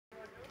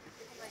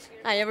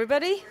Hi,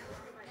 everybody.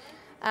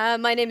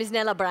 My name is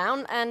Nela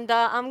Brown, and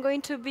I'm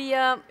going to be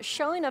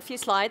showing a few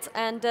slides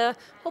and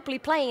hopefully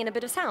playing in a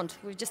bit of sound.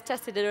 We've just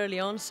tested it early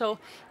on, so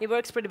it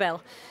works pretty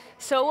well.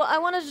 So what I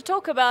wanted to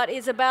talk about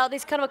is about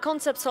these kind of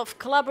concepts of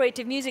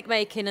collaborative music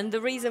making, and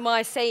the reason why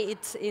I say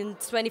it's in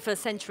 21st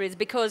century is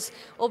because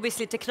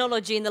obviously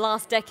technology in the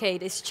last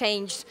decade has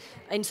changed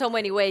in so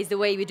many ways the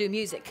way we do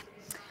music.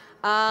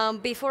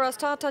 Before I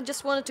start, I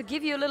just wanted to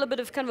give you a little bit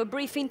of kind of a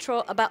brief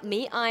intro about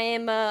me. I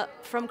am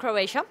from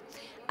Croatia,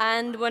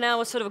 and when I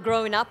was sort of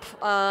growing up,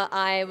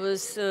 I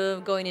was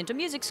going into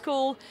music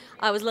school.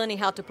 I was learning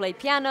how to play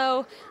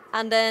piano,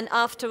 and then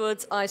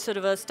afterwards I sort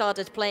of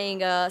started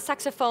playing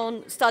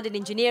saxophone, studied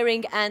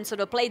engineering, and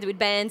sort of played with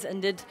bands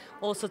and did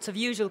all sorts of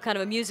usual kind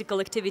of musical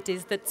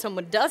activities that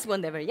someone does when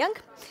they're very young.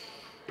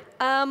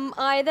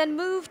 I then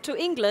moved to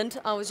England.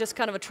 I was just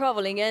kind of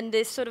traveling, and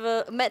they sort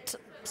of met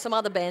some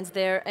other bands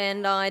there,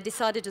 and I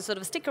decided to sort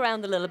of stick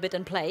around a little bit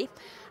and play.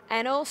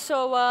 And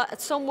also,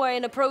 somewhere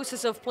in the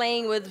process of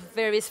playing with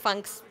various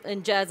funks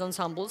and jazz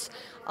ensembles,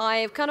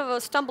 I've kind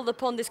of stumbled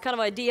upon this kind of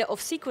idea of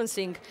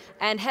sequencing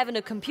and having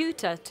a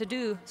computer to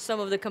do some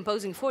of the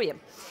composing for you.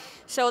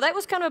 So that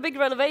was kind of a big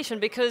revelation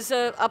because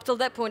up till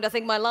that point, I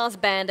think my last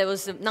band, there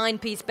was a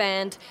 9-piece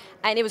band,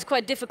 and it was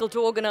quite difficult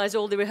to organize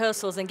all the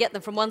rehearsals and get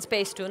them from one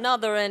space to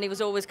another, and it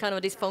was always kind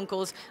of these phone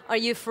calls, are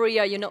you free,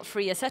 are you not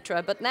free,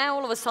 etc. But now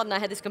all of a sudden I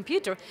had this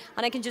computer,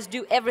 and I can just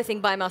do everything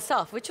by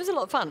myself, which was a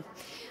lot of fun.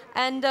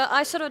 And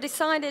I sort of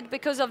decided,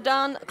 because I've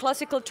done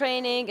classical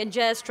training and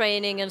jazz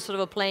training and sort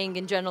of playing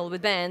in general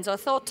with bands, I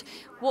thought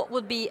what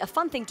would be a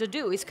fun thing to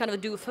do is kind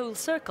of do a full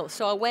circle.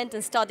 So I went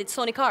and studied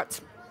sonic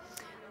arts.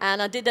 And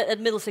I did that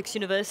at Middlesex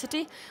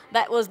University.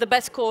 That was the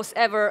best course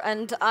ever,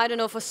 and I don't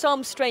know, for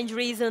some strange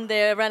reason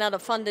they ran out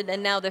of funding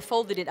and now they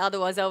folded it.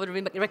 Otherwise I would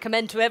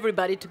recommend to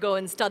everybody to go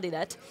and study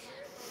that.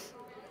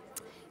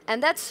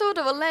 And that sort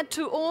of led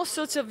to all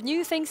sorts of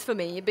new things for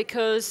me,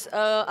 because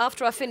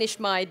after I finished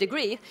my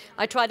degree,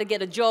 I tried to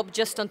get a job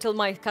just until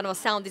my kind of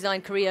sound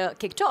design career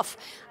kicked off.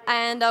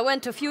 And I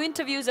went to a few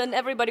interviews, and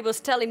everybody was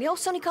telling me, oh,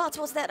 Sonic Arts,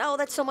 what's that? Oh,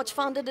 that's so much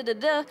fun, da, da, da,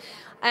 da.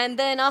 And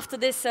then after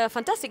this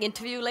fantastic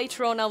interview,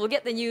 later on, I will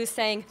get the news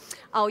saying,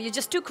 oh, you're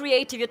just too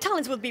creative, your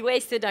talents will be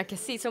wasted. I can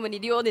see so many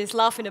in the audience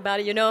laughing about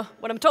it, you know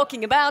what I'm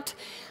talking about.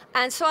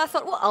 And so I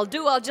thought, what I'll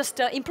just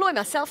employ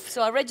myself.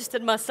 So I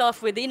registered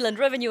myself with the Inland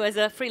Revenue as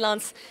a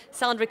freelance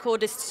sound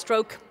recordist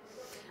stroke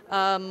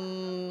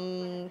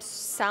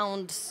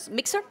sound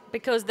mixer,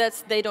 because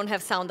they don't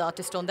have sound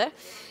artist on there.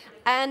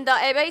 And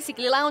I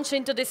basically launched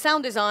into this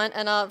sound design,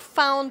 and I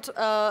found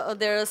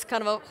there's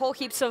kind of a whole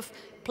heaps of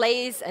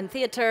plays and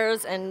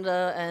theaters and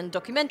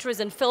documentaries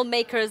and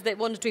filmmakers that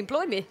wanted to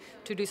employ me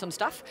to do some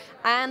stuff.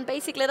 And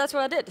basically that's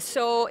what I did.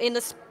 So in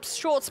a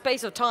short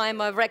space of time,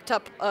 I've racked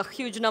up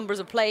huge numbers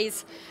of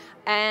plays,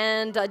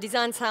 and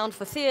designed sound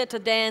for theater,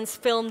 dance,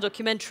 film,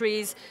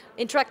 documentaries,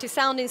 interactive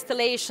sound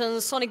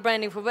installations, sonic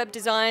branding for web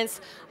designs,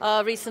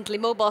 recently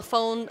mobile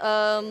phone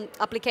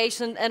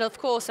application, and of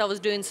course I was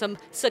doing some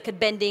circuit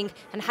bending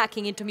and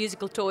hacking into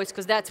musical toys,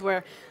 because that's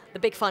where the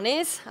big fun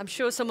is. I'm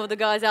sure some of the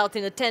guys out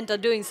in the tent are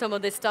doing some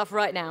of this stuff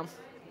right now.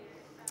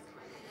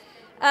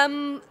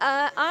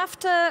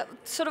 After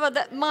sort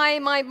of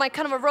my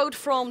kind of a road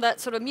from that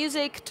sort of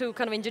music to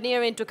kind of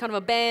engineering to kind of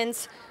a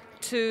bands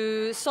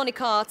to Sonic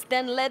Arts,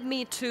 then led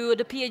me to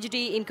the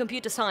PhD in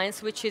computer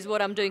science, which is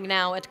what I'm doing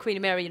now at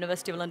Queen Mary,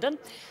 University of London.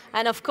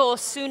 And of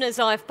course, soon as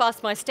I've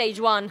passed my stage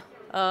 1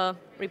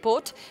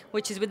 report,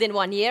 which is within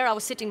 1 year, I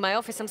was sitting in my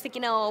office, I'm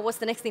thinking, oh, what's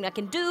the next thing I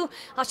can do?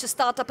 I should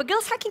start up a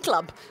girls' hacking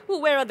club. Ooh,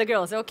 where are the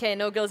girls? Okay,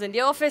 no girls in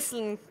the office,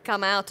 and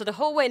come out to the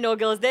hallway, no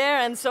girls there,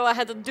 and so I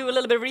had to do a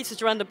little bit of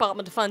research around the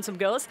apartment to find some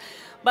girls.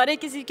 But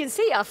as you can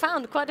see, I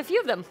found quite a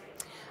few of them.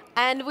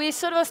 And we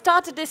sort of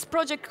started this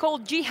project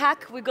called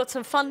G-Hack. We got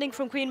some funding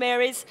from Queen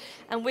Mary's,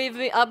 and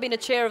I've been a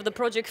chair of the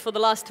project for the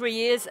last 3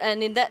 years,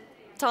 and in that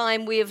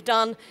time we've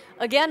done,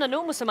 again, an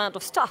enormous amount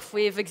of stuff.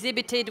 We've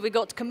exhibited, we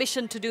got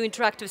commissioned to do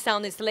interactive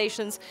sound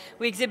installations.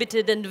 We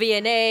exhibited in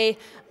VNA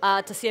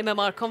at a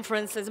CMMR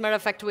conference. As a matter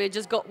of fact, we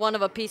just got one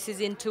of our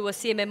pieces into a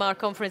CMMR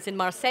conference in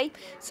Marseille.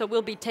 So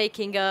we'll be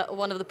taking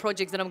one of the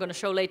projects that I'm going to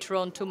show later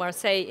on to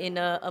Marseille in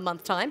a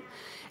month's time.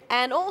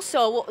 And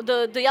also,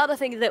 the other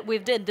thing that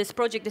we've did, this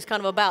project is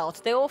kind of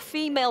about, they're all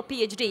female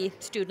PhD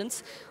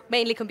students,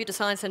 mainly computer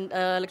science and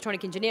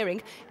electronic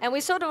engineering, and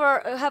we sort of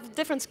have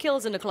different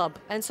skills in the club.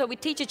 And so we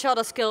teach each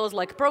other skills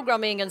like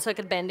programming and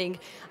circuit bending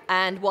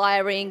and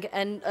wiring,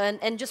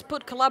 and just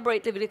put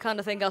collaboratively kind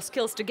of thing, our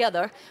skills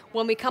together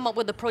when we come up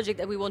with the project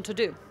that we want to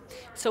do.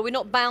 So we're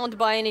not bound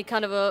by any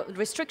kind of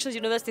restrictions.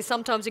 University,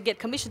 sometimes you get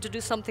commissioned to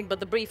do something,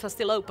 but the brief is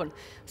still open.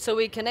 So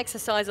we can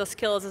exercise our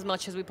skills as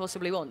much as we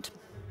possibly want.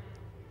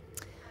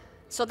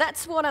 So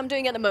that's what I'm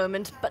doing at the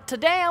moment. But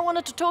today I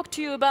wanted to talk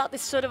to you about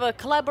this sort of a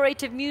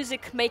collaborative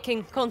music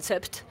making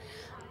concept.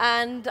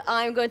 And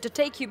I'm going to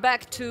take you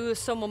back to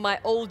some of my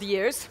old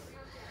years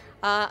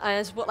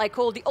as what I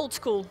call the old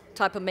school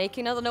type of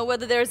making. I don't know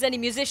whether there's any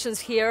musicians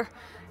here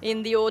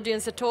in the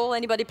audience at all?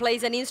 Anybody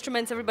plays any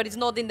instruments? Everybody's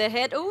nodding their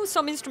head. Oh,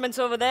 some instruments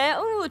over there.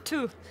 Oh,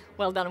 two.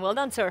 Well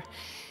done, sir.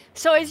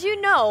 So as you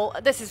know,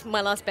 this is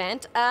my last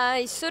band.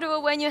 Sort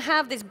of when you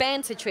have this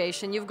band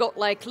situation, you've got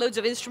like loads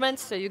of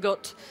instruments. So you've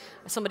got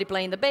somebody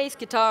playing the bass,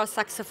 guitar,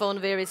 saxophone,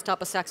 various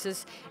type of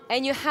saxes,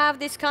 and you have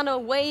this kind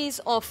of ways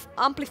of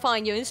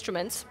amplifying your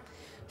instruments.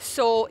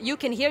 So you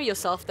can hear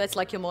yourself, that's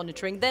like you're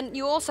monitoring. Then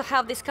you also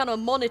have this kind of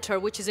monitor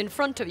which is in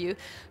front of you.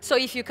 So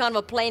if you kind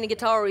of playing a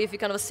guitar or if you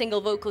kind of single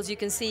vocals, you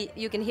can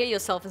hear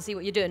yourself and see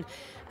what you're doing.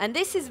 And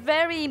this is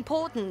very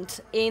important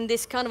in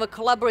this kind of a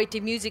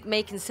collaborative music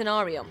making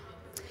scenario.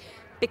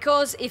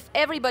 Because if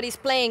everybody's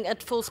playing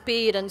at full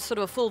speed and sort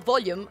of full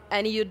volume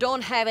and you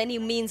don't have any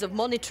means of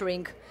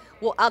monitoring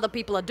what other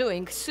people are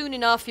doing, soon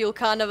enough you'll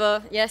kind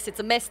of, yes, it's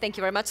a mess, thank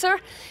you very much, sir.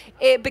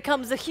 It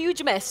becomes a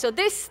huge mess. So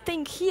this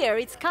thing here,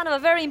 it's kind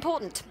of very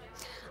important.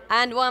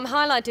 And why I'm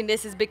highlighting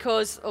this is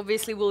because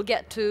obviously we'll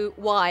get to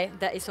why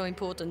that is so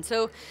important.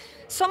 So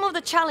some of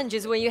the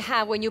challenges when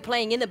you're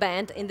playing in a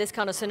band in this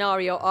kind of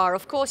scenario are,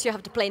 of course, you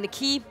have to play in the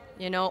key,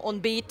 you know, on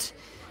beat.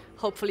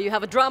 Hopefully you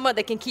have a drummer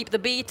that can keep the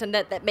beat, and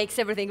that makes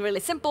everything really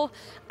simple.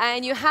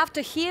 And you have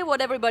to hear what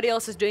everybody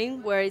else is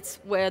doing,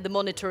 where the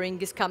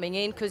monitoring is coming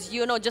in, because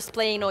you're not just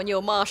playing on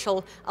your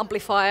Marshall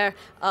amplifier,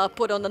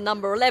 put on the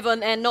number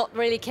 11, and not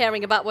really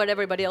caring about what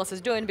everybody else is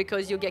doing,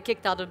 because you'll get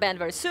kicked out of the band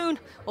very soon,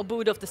 or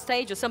booed off the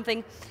stage or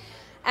something.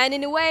 And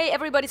in a way,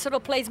 everybody sort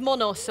of plays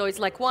mono, so it's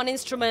like one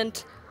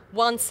instrument,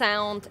 one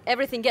sound,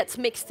 everything gets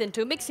mixed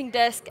into a mixing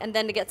desk, and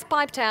then it gets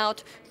piped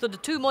out to the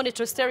two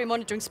monitors, stereo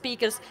monitoring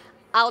speakers,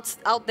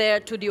 out there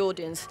to the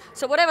audience.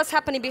 So whatever's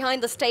happening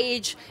behind the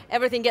stage,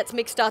 everything gets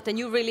mixed out and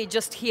you really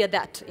just hear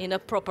that in a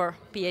proper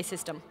PA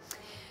system.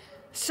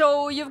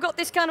 So you've got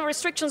these kind of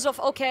restrictions of,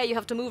 okay, you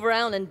have to move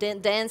around and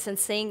dance and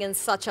sing and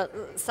such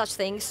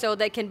things, so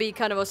there can be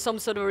kind of some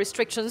sort of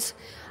restrictions.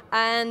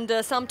 And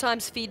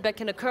sometimes feedback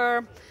can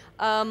occur.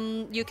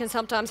 You can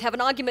sometimes have an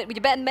argument with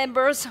your band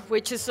members,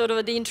 which is sort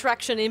of the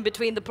interaction in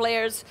between the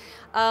players.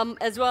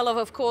 As well,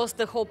 of course,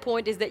 the whole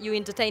point is that you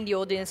entertain the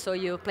audience, so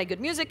you play good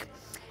music.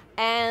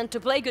 And to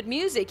play good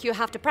music, you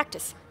have to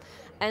practice.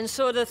 And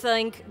so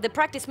the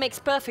practice makes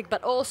perfect,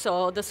 but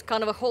also this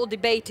kind of a whole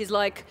debate is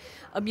like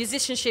a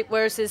musicianship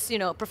versus, you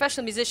know,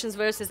 professional musicians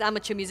versus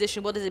amateur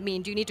musician. What does it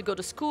mean? Do you need to go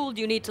to school? Do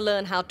you need to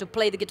learn how to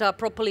play the guitar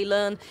properly,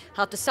 learn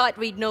how to sight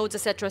read notes,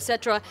 etc.,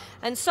 etc.?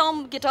 And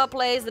some guitar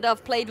players that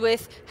I've played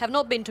with have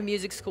not been to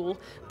music school.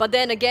 But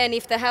then again,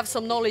 if they have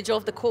some knowledge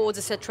of the chords,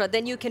 etc.,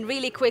 then you can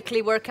really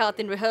quickly work out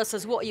in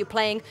rehearsals what are you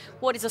playing,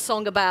 what is a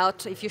song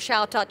about. If you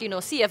shout out, you know,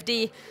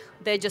 CFD,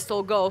 they just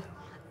all go,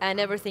 and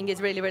everything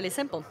is really, really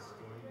simple.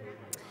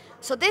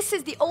 So this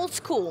is the old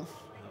school.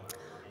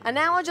 And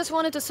now I just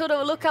wanted to sort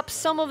of look up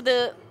some of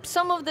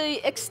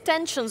the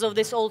extensions of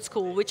this old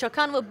school, which are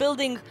kind of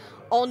building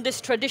on this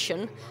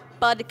tradition,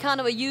 but kind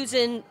of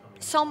using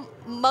some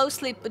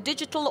mostly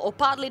digital or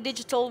partly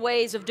digital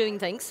ways of doing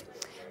things.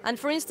 And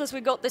for instance, we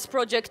got this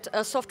project,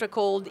 a software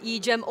called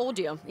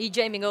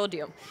eJamming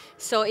Audio.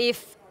 So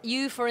if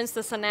you, for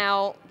instance,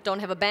 don't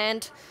have a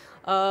band,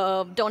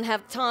 don't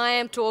have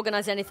time to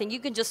organize anything, you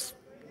can just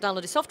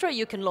download the software,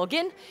 you can log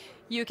in,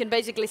 you can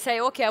basically say,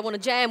 okay, I want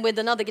to jam with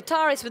another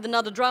guitarist, with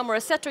another drummer,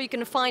 etc. You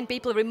can find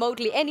people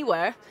remotely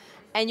anywhere,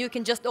 and you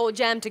can just all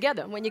jam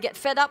together. When you get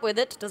fed up with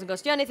it, it doesn't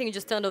cost you anything, you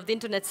just turn off the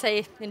internet,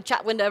 say in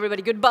chat window,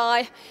 everybody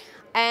goodbye,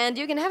 and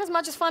you can have as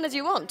much fun as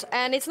you want.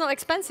 And it's not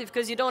expensive,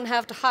 because you don't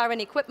have to hire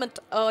any equipment,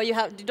 or you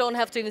don't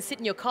have to even sit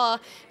in your car,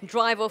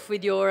 drive off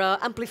with your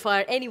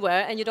amplifier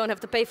anywhere, and you don't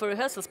have to pay for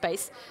rehearsal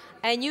space.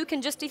 And you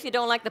can just, if you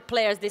don't like the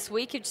players this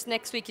week,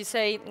 next week you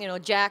say, you know,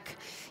 Jack,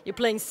 you're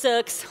playing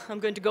Cirques,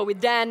 I'm going to go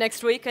with Dan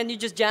next week, and you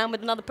just jam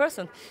with another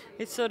person.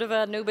 It's sort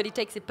of nobody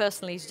takes it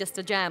personally, it's just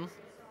a jam.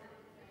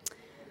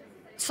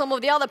 Some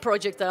of the other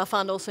projects that I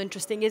found also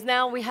interesting is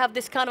now we have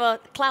this kind of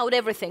a cloud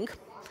everything.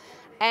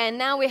 And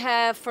now we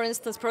have, for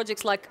instance,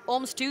 projects like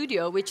Om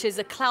Studio, which is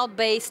a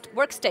cloud-based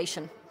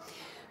workstation.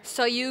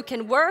 So you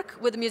can work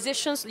with the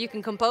musicians, you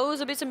can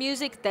compose a bit of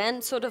music,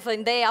 then sort of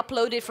when they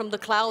upload it from the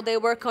cloud, they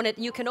work on it.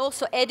 You can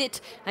also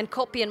edit and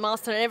copy and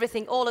master and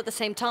everything all at the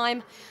same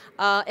time.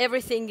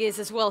 Everything is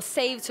as well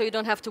saved, so you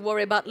don't have to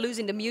worry about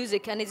losing the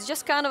music. And it's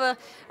just kind of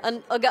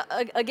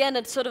again,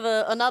 it's sort of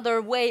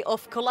another way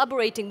of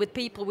collaborating with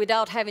people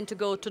without having to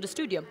go to the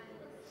studio.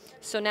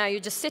 So now you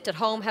just sit at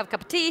home, have a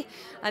cup of tea,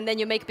 and then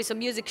you make a piece of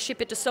music,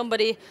 ship it to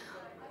somebody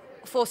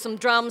for some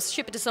drums,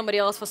 ship it to somebody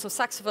else for some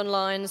saxophone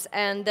lines,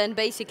 and then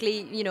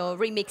basically, you know,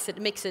 remix it,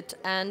 mix it,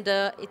 and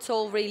it's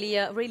all really,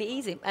 really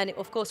easy. And it,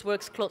 of course,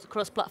 works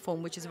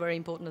cross-platform, which is very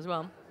important as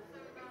well.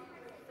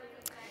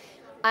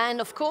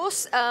 And of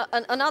course,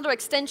 another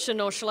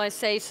extension, or shall I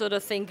say, sort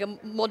of thing,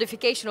 a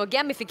modification or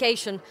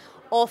gamification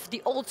of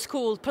the old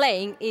school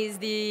playing is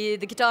the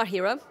Guitar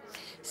Hero.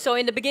 So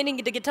in the beginning,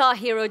 the Guitar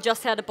Hero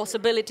just had the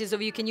possibilities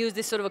of you can use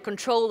this sort of a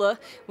controller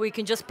where you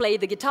can just play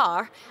the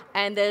guitar,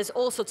 and there's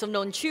all sorts of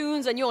known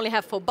tunes, and you only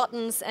have 4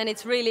 buttons, and it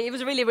was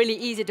really, really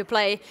easy to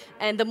play,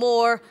 and the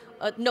more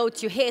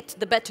notes you hit,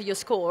 the better your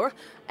score.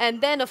 And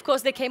then, of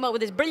course, they came up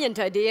with this brilliant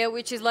idea,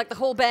 which is like the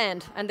whole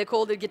band, and they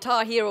called it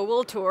Guitar Hero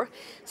World Tour.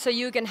 So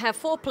you can have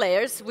 4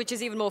 players, which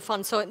is even more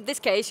fun. So in this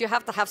case, you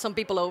have to have some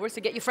people over, so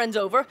get your friends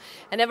over,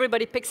 and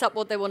everybody picks up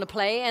what they want to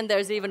play, and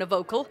there's even a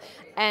vocal.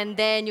 And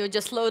then you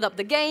just load up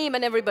the game,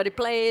 and everybody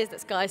plays.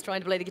 This guy's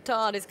trying to play the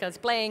guitar, this guy's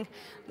playing,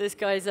 this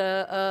guy's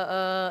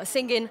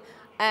singing.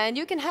 And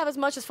you can have as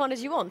much as fun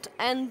as you want.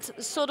 And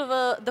sort of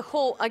the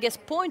whole, I guess,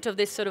 point of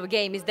this sort of a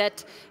game is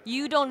that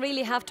you don't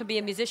really have to be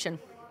a musician.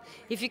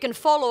 If you can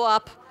follow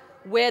up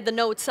where the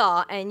notes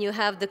are and you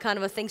have the kind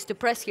of things to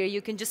press here,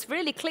 you can just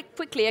really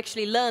quickly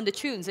actually learn the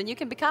tunes, and you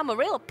can become a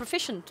real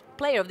proficient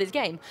player of this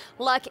game,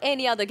 like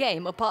any other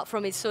game, apart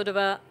from it's sort of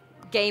a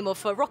game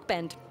of a rock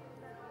band.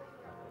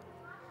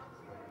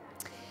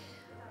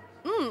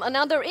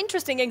 Another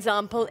interesting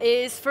example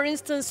is, for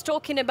instance,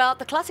 talking about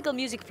the classical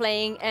music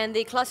playing and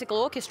the classical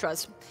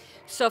orchestras.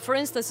 So, for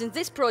instance, in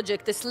this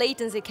project, this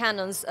latency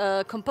cannons,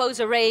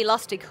 composer Ray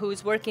Lustig,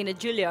 who's working at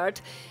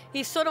Juilliard,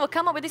 he sort of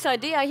come up with this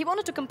idea. He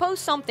wanted to compose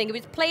something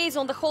which plays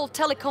on the whole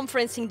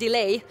teleconferencing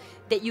delay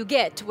that you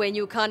get when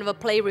you kind of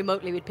play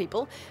remotely with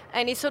people.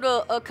 And he sort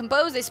of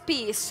composed this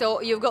piece.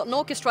 So you've got an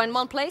orchestra in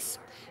one place,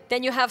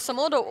 then you have some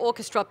other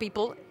orchestra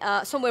people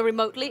somewhere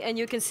remotely, and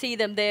you can see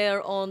them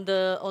there on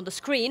the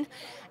screen.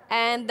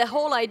 And the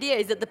whole idea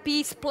is that the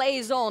piece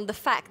plays on the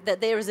fact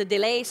that there is a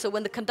delay. So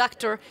when the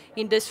conductor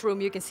in this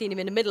room, you can see him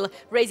in the middle,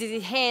 raises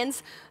his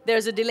hands,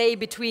 there's a delay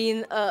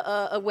between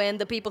when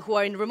the people who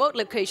are in remote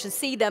locations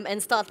see them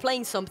and start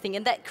playing something.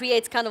 And that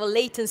creates kind of a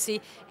latency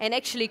and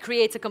actually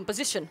creates a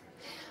composition.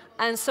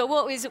 And so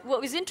what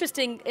was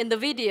interesting in the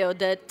video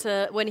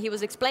that when he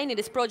was explaining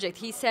this project,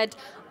 he said,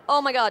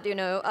 oh my God, you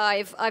know,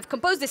 I've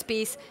composed this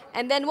piece,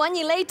 and then 1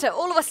 year later,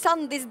 all of a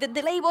sudden, the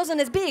delay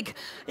wasn't as big.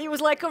 It was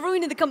like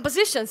ruining the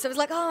composition. So it was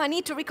like, oh, I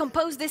need to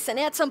recompose this and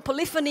add some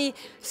polyphony.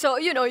 So,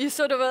 you know, you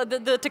sort of,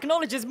 the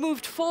technology has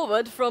moved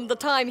forward from the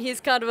time he's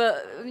kind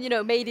of, you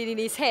know, made it in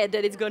his head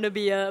that it's going to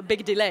be a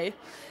big delay.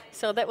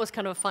 So that was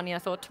kind of funny, I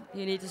thought.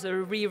 You need to sort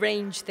of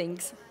rearrange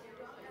things.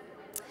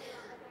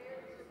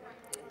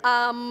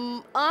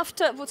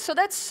 So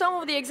that's some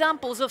of the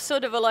examples of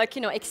sort of like,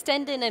 you know,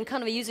 extending and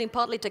kind of using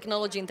partly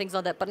technology and things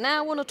like that. But now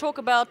I want to talk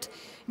about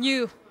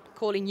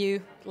calling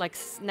new, like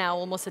now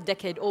almost a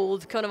decade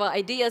old, kind of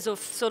ideas of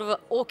sort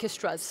of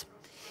orchestras.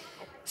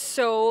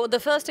 So the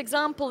first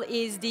example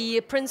is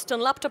the Princeton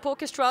Laptop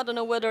Orchestra. I don't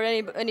know whether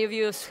any of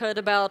you have heard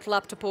about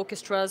laptop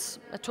orchestras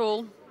at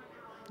all.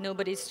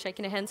 Nobody's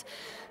shaking their hands.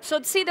 So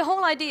see, the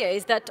whole idea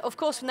is that, of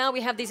course, now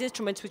we have these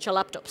instruments which are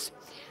laptops.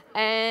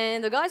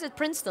 And the guys at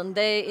Princeton,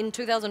 in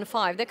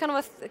 2005, they kind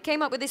of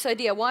came up with this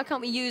idea, why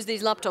can't we use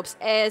these laptops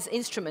as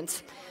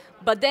instruments?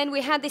 But then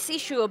we had this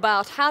issue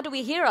about how do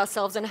we hear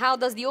ourselves and how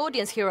does the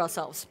audience hear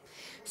ourselves?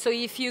 So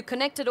if you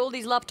connected all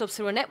these laptops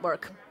through a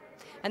network,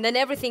 and then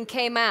everything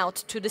came out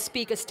to the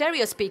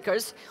stereo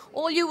speakers,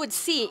 all you would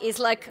see is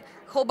like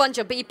a whole bunch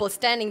of people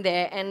standing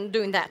there and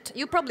doing that.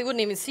 You probably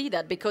wouldn't even see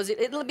that because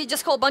it'll be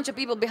just a whole bunch of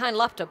people behind a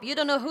laptop. You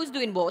don't know who's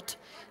doing what.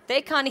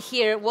 They can't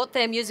hear what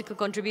their musical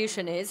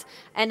contribution is.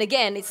 And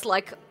again, it's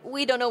like,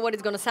 we don't know what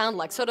it's going to sound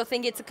like. Sort of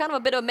thing, it's a kind of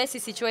a bit of a messy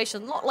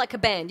situation, not like a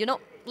band. You're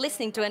not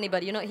listening to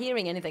anybody, you're not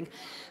hearing anything.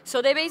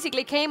 So they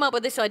basically came up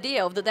with this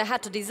idea of that they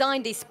had to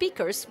design these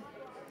speakers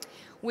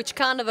which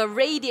kind of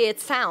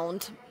radiate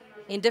sound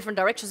in different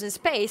directions in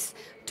space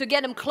to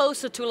get them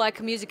closer to like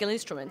musical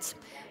instruments.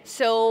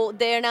 So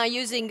they're now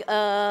using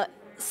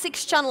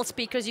 6-channel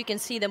speakers, you can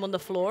see them on the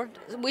floor,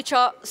 which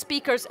are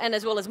speakers and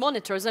as well as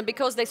monitors, and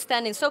because they're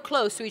standing so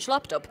close to each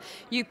laptop,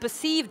 you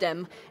perceive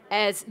them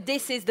as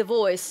this is the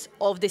voice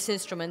of this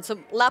instrument. So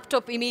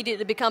laptop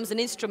immediately becomes an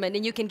instrument,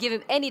 and you can give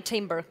it any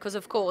timbre, because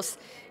of course,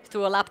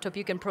 through a laptop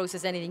you can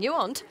process anything you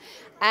want.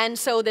 And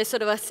so they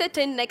sort of sit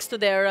in next to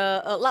their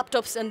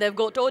laptops, and they've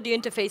got audio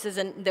interfaces,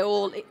 and they're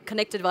all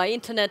connected via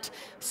internet,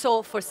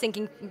 so for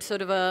syncing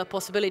sort of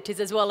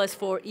possibilities, as well as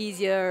for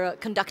easier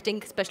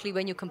conducting, especially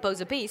when you compose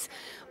a piece.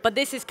 But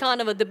this is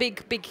kind of the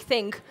big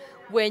thing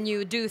when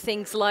you do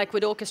things like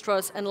with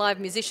orchestras and live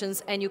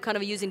musicians, and you're kind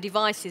of using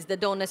devices that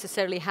don't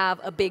necessarily have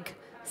a big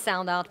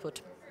sound output.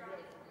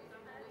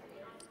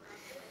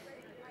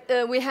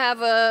 We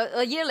have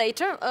a year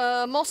later,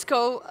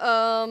 Moscow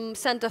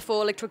Center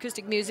for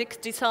Electroacoustic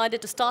Music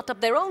decided to start up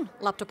their own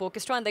laptop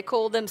orchestra, and they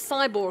call them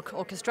Cyborg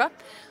Orchestra.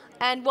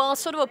 And while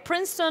sort of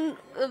Princeton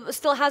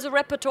still has a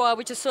repertoire,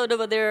 which is sort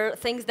of their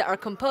things that are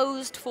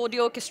composed for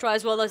the orchestra,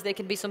 as well as there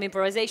can be some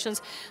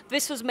improvisations,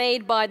 this was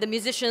made by the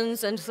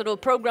musicians and sort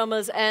of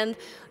programmers, and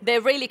they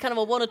really kind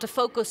of wanted to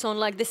focus on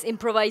like this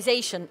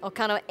improvisation, or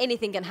kind of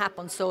anything can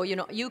happen. So, you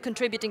know, you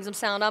contributing some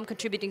sound, I'm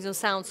contributing some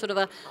sound, sort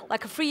of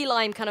like a free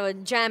line kind of a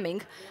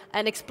jamming,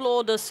 and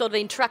explore the sort of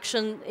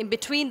interaction in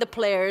between the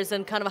players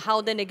and kind of how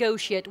they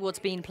negotiate what's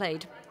being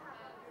played.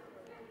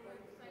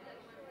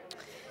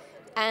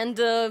 And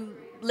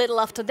little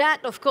after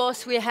that, of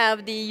course, we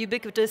have the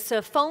ubiquitous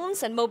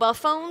phones and mobile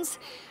phones.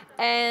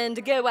 And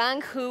Ge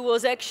Wang, who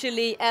was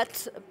actually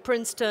at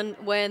Princeton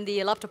when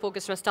the laptop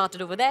orchestra started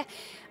over there,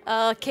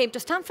 came to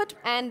Stanford,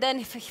 and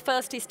then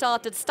first he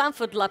started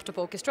Stanford Laptop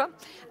Orchestra,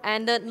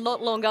 and then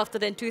not long after,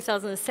 in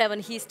 2007,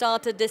 he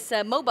started this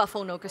mobile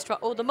phone orchestra,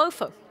 or the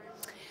MoPho.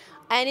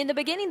 And in the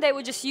beginning, they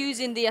were just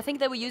using I think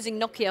they were using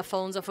Nokia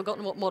phones, I've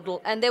forgotten what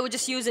model, and they were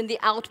just using the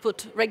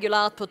output, regular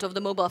output of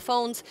the mobile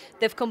phones.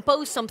 They've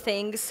composed some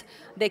things,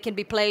 they can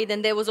be played,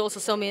 and there was also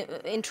some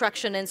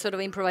interaction and sort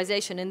of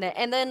improvisation in there.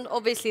 And then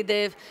obviously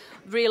they've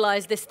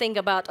realized this thing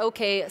about,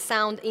 okay,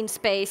 sound in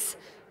space,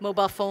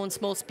 mobile phone,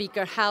 small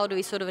speaker, how do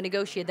we sort of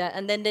negotiate that?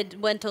 And then they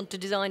went on to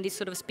design these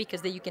sort of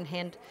speakers that you can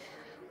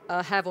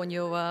have on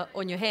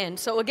your hand.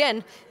 So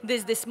again,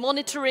 there's this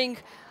monitoring.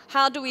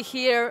 How do we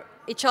hear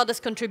each other's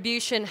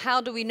contribution? How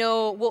do we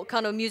know what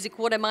kind of music,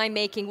 what am I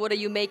making, what are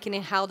you making,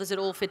 and how does it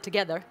all fit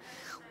together?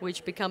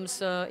 Which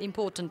becomes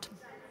important.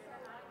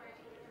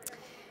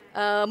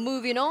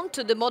 Moving on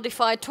to the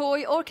modified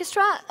toy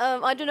orchestra.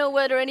 I don't know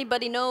whether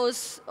anybody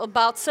knows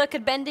about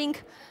circuit bending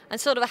and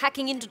sort of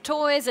hacking into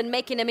toys and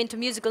making them into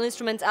musical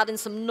instruments, adding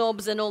some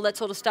knobs and all that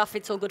sort of stuff.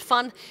 It's all good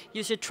fun.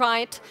 You should try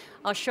it.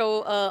 I'll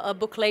show a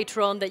book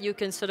later on that you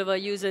can sort of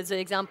use as an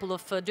example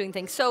of doing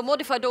things. So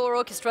modified toy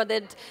orchestra,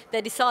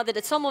 they decided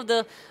that some of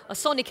the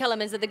sonic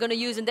elements that they're going to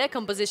use in their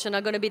composition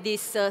are going to be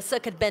these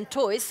circuit bent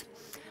toys.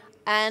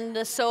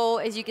 And so,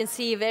 as you can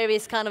see,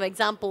 various kind of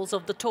examples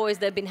of the toys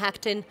that have been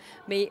hacked in,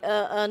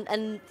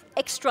 and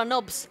extra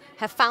knobs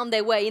have found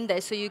their way in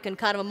there, so you can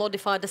kind of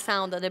modify the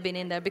sound that have been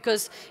in there.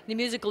 Because the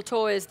musical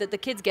toys that the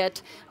kids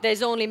get,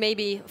 there's only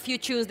maybe a few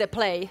tunes they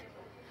play,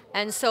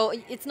 and so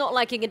it's not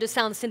like you can do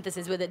sound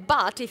synthesis with it.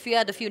 But if you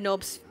add a few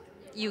knobs,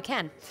 you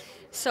can.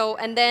 So,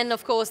 and then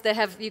of course they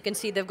have, you can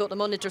see they've got the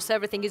monitors, so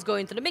everything is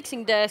going to the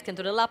mixing desk and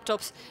to the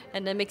laptops,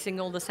 and they're mixing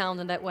all the sound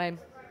in that way.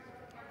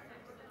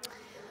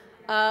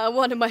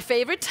 One of my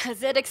favorite,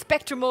 ZX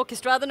Spectrum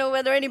Orchestra. I don't know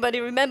whether anybody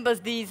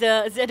remembers these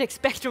ZX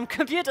Spectrum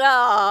computers.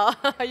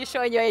 Ah, you're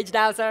showing your age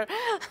now, sir.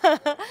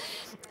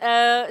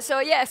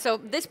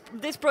 So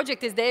this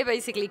project is they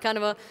basically kind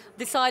of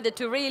decided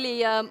to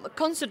really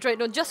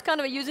concentrate on just kind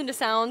of using the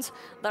sounds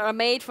that are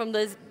made from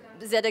the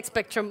ZX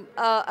Spectrum,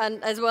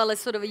 and as well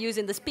as sort of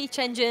using the speech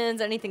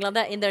engines, anything like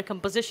that in their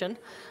composition.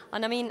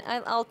 And I mean,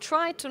 I'll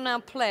try to now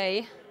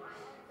play.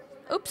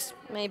 Oops,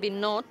 maybe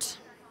not.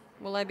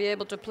 Will I be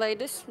able to play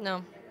this?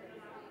 No.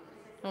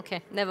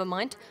 Okay, never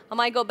mind. I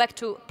might go back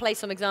to play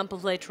some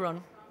examples later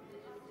on.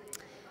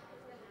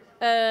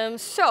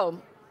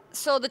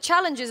 So the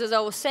challenges, as I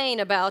was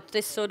saying, about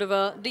this sort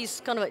of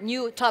these kind of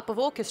new type of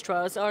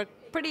orchestras are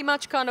pretty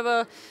much kind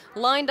of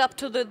lined up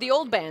to the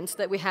old bands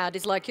that we had.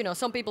 It's like, you know,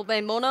 some people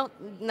play mono,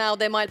 now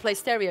they might play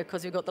stereo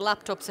because you've got the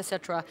laptops,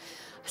 etc.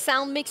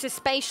 Sound mix is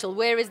spatial.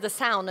 Where is the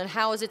sound and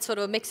how is it sort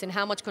of mixing?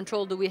 How much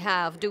control do we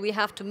have? Do we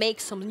have to make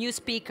some new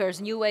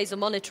speakers, new ways of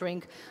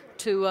monitoring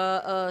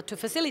to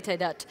facilitate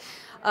that?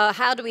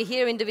 How do we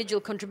hear individual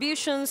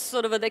contributions?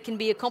 Sort of there can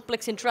be a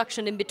complex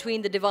interaction in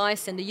between the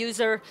device and the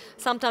user.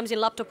 Sometimes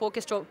in laptop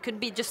orchestra, it could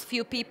be just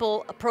few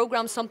people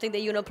program something that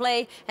you know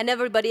play, and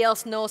everybody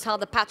else knows how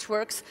the patch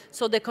works.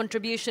 So the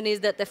contribution is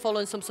that they're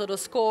following some sort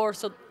of score.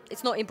 So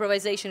it's not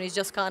improvisation, it's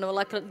just kind of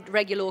like a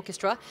regular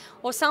orchestra.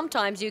 Or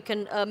sometimes you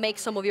can make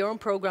some of your own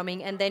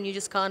programming and then you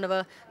just kind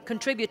of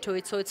contribute to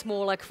it, so it's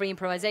more like free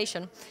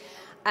improvisation.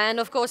 And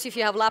of course, if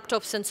you have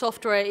laptops and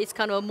software, it's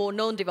kind of a more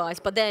known device.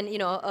 But then, you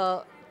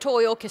know,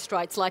 toy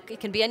orchestra, it's like, it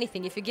can be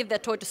anything. If you give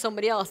that toy to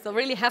somebody else, they'll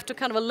really have to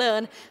kind of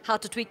learn how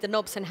to tweak the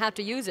knobs and how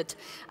to use it.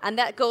 And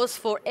that goes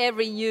for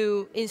every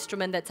new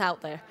instrument that's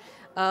out there.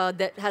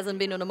 That hasn't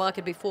been on the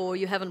market before,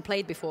 you haven't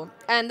played before.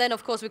 And then,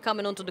 of course, we're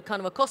coming on to the kind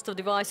of a cost of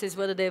devices,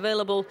 whether they're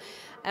available.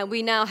 And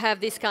we now have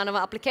these kind of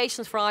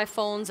applications for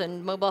iPhones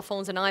and mobile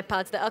phones and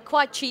iPads that are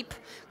quite cheap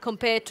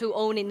compared to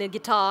owning a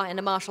guitar and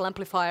a Marshall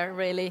amplifier,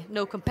 really,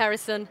 no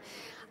comparison.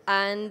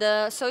 And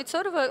so it's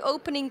sort of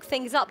opening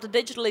things up. The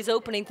digital is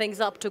opening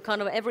things up to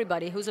kind of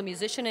everybody who's a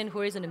musician and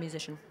who isn't a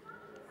musician.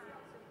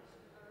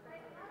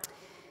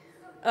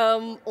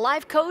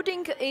 Live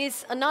coding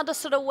is another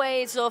sort of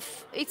ways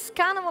of, it's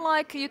kind of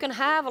like you can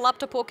have a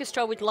laptop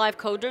orchestra with live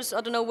coders.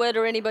 I don't know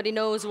whether anybody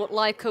knows what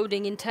live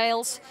coding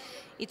entails.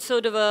 It's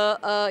sort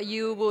of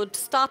you would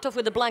start off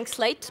with a blank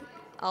slate.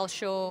 I'll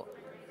show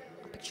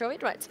a picture of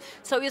it, right.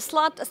 So you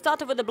start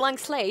off with a blank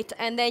slate,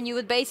 and then you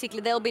would basically,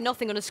 there'll be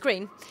nothing on the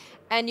screen.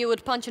 And you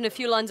would punch in a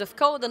few lines of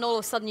code, and all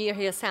of a sudden you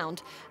hear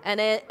sound. And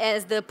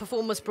as the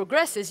performance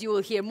progresses, you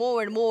will hear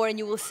more and more, and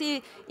you will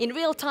see in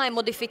real time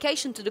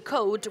modification to the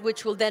code,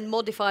 which will then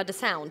modify the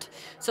sound.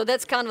 So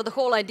that's kind of the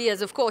whole idea.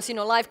 Is, of course, you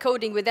know, live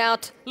coding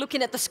without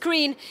looking at the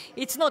screen,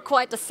 it's not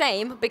quite the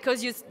same,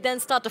 because you then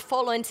start to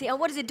follow and see, oh,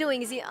 what is he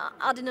doing? Is he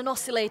adding an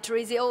oscillator?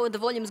 Is he, oh, the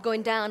volume's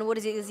going down? What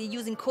is he? Is he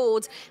using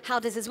chords? How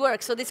does this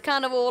work? So this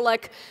kind of all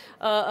like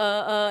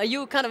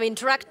you kind of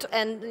interact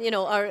and, you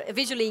know, are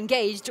visually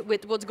engaged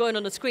with what's going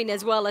on the screen,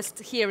 as well as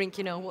hearing,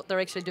 you know, what they're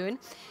actually doing.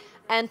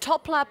 And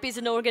TopLab is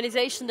an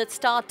organization that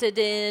started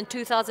in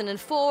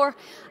 2004,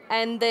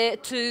 and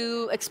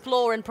to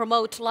explore and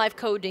promote live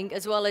coding,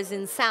 as well as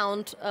in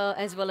sound,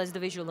 as well as the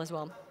visual as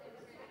well.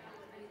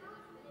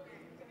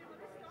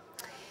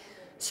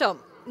 So,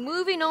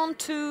 moving on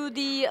to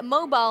the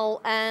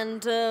mobile,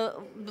 and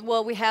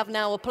well, we have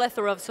now a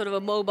plethora of sort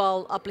of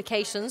mobile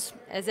applications,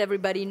 as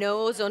everybody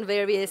knows, on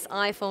various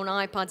iPhone,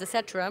 iPads,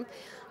 etc.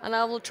 And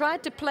I will try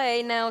to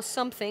play now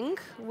something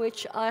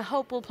which I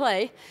hope will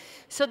play.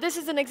 So this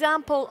is an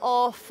example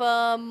of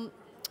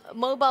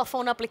mobile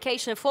phone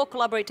application for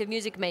collaborative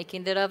music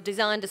making that I've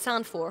designed a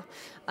sound for.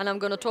 And I'm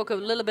going to talk a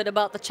little bit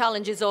about the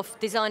challenges of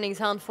designing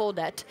sound for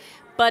that.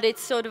 But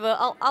it's sort of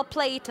I'll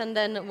play it and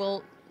then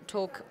we'll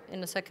talk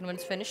in a second when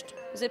it's finished.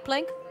 Is it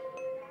playing?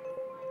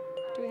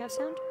 Do we have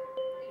sound?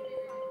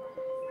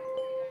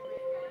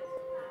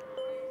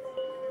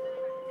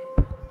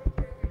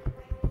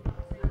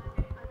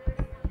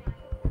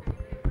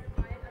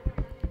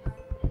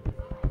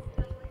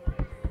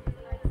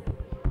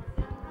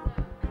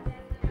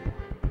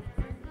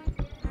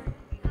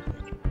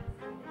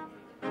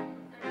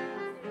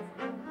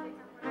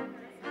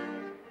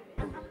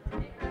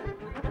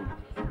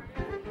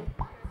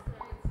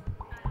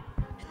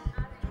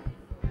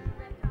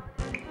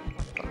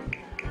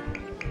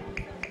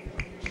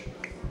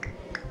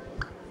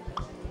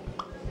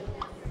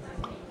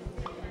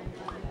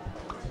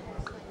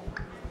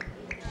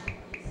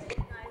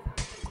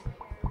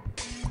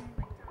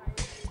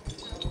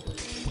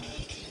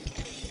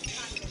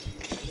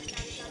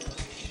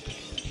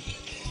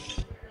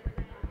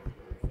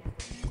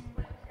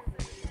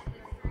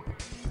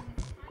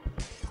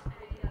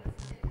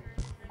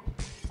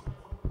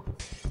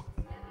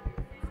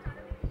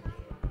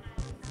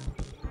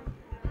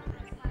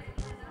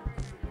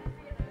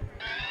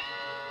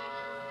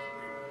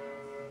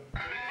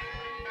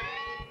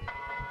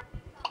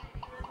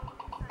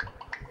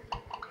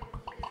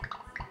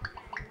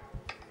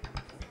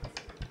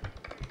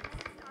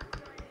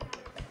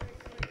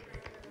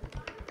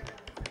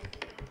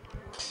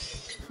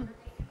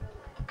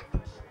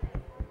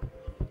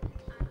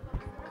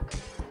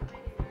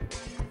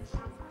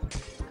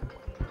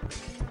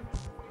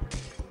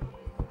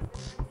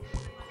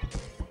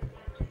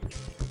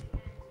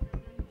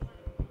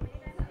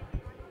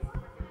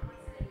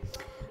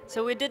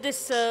 So we did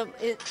this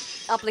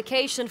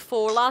application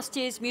for last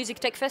year's Music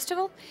Tech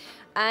Festival,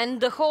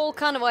 and the whole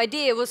kind of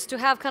idea was to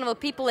have kind of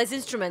people as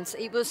instruments.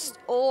 It was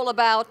all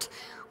about,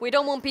 we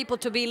don't want people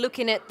to be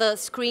looking at the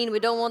screen, we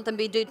don't want them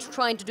to be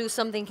trying to do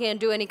something here and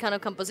do any kind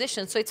of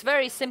composition. So it's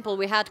very simple.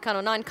 We had kind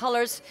of 9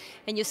 colors,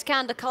 and you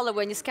scan the color.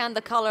 When you scan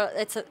the color,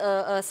 it's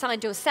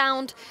assigned to a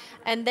sound,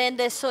 and then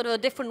there's sort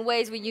of different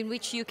ways in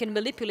which you can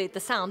manipulate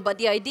the sound. But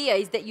the idea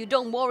is that you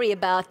don't worry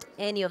about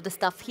any of the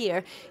stuff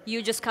here.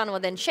 You just kind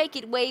of then shake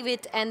it, wave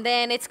it, and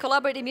then it's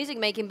collaborative music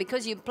making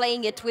because you're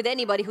playing it with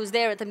anybody who's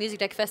there at the Music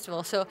Tech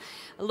Festival. So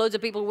loads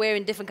of people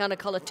wearing different kind of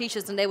colored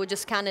t-shirts, and they would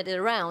just scan it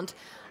around.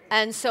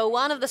 And so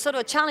one of the sort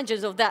of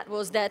challenges of that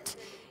was that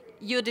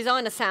you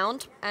design a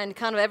sound and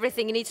kind of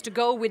everything needs to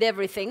go with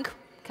everything,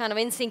 kind of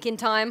in sync in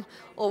time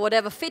or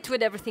whatever, fit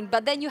with everything,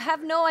 but then you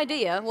have no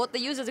idea what the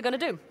users are going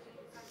to do.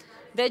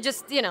 They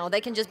just, you know, they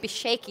can just be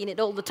shaking it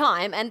all the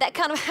time, and that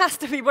kind of has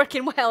to be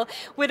working well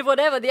with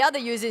whatever the other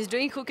user is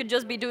doing, who could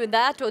just be doing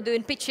that or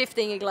doing pitch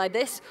shifting like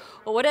this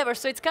or whatever.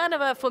 So it's kind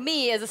of for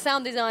me as a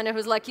sound designer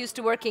who's like used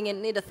to working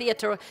in a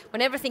theater,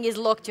 when everything is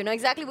locked, you know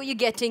exactly what you're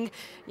getting,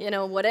 you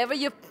know, whatever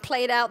you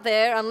played out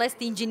there, unless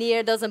the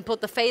engineer doesn't put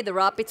the fader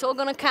up, it's all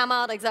going to come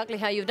out exactly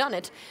how you've done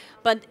it.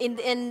 But in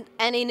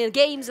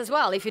games as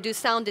well, if you do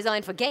sound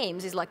design for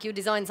games, it's like you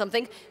design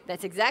something,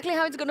 that's exactly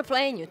how it's going to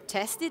play, and you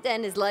test it,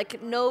 and it's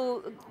like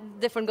no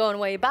different going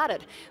way about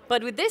it.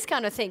 But with this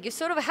kind of thing, you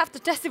sort of have to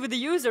test it with the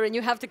user, and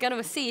you have to kind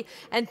of see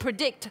and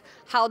predict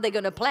how they're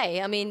going to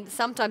play. I mean,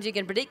 sometimes you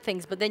can predict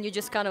things, but then you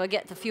just kind of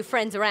get a few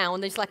friends around,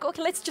 and it's like,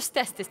 okay, let's just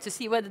test this to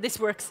see whether this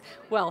works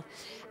well.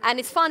 And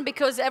it's fun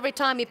because every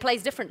time it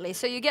plays differently.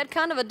 So you get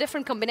kind of a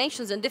different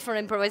combinations and different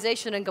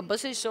improvisation and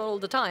composition all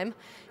the time,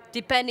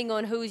 depending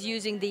on who's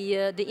using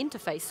the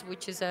interface,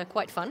 which is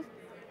quite fun.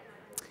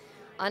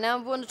 And I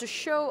wanted to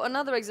show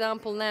another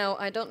example now.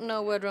 I don't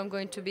know whether I'm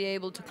going to be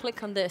able to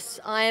click on this.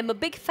 I am a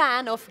big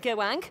fan of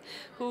Gewang,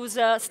 who's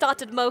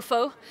started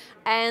Mofo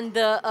and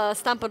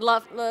Stanford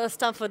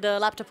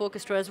Laptop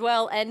Orchestra as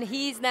well. And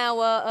he's now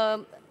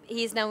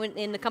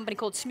in a company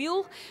called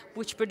Smule,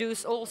 which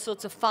produce all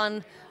sorts of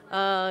fun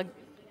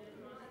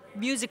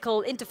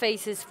musical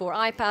interfaces for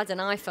iPads and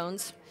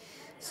iPhones.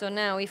 So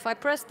now, if I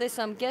press this,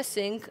 I'm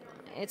guessing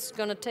it's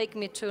going to take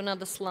me to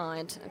another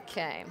slide.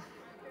 Okay.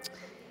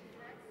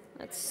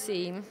 Let's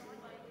see.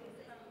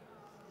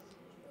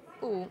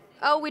 Ooh.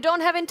 Oh, we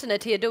don't have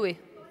internet here, do we?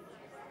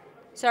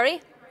 Sorry?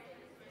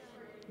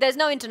 There's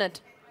no internet.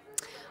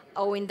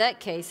 Oh, in that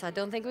case, I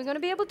don't think we're going to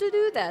be able to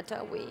do that,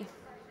 are we?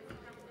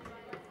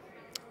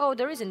 Oh,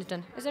 there is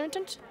internet. Is there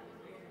internet?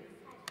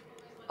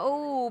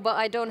 Oh, but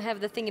I don't have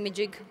the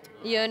thingamajig.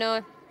 You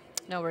know?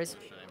 No worries.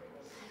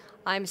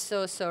 I'm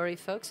so sorry,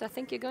 folks. I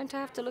think you're going to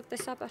have to look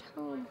this up at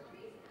home.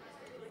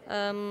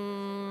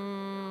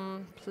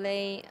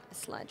 Play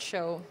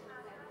slideshow.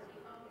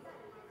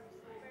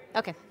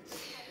 Okay.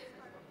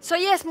 So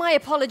yes, my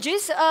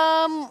apologies.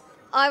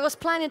 I was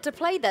planning to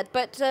play that,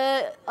 but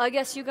I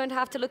guess you're going to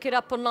have to look it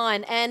up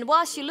online. And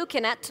whilst you're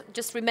looking at,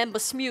 just remember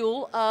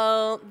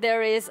CPEU3,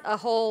 there is a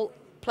whole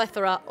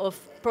plethora of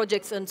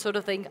projects and sort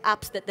of thing,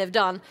 apps that they've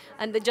done,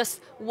 and they're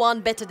just one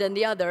better than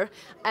the other.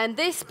 And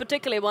this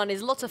particular one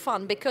is lots of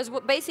fun because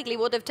basically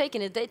what they've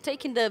taken is they've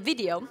taken the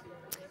video.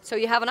 So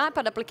you have an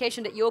iPad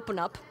application that you open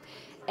up,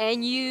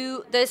 and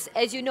there's,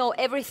 as you know,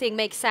 everything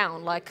makes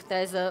sound. Like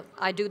there's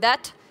I do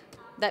that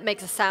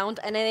makes a sound,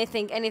 and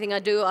anything I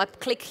do, I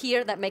click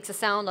here, that makes a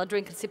sound. I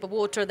drink a sip of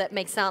water, that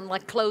makes sound,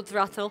 like clothes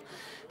rattle.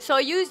 So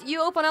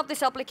you open up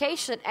this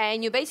application,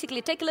 and you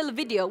basically take a little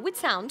video with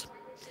sound,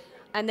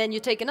 and then you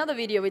take another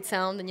video with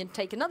sound, and you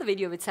take another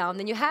video with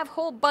sound, and you have a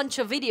whole bunch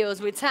of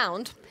videos with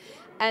sound,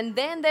 and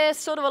then there's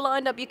sort of a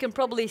lineup you can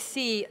probably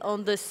see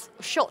on this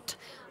shot,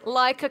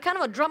 like a kind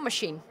of a drum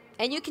machine,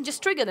 and you can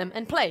just trigger them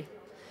and play.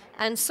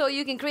 And so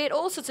you can create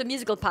all sorts of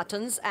musical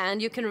patterns,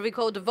 and you can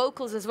record the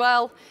vocals as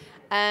well.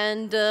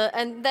 And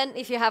then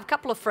if you have a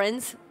couple of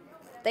friends,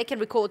 they can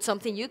record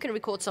something, you can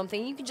record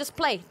something, you can just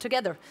play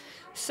together.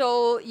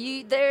 So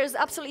there's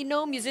absolutely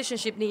no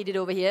musicianship needed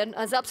over here.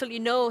 There's absolutely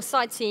no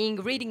sightseeing,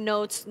 reading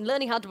notes,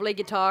 learning how to play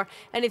guitar,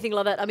 anything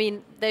like that. I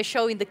mean, they're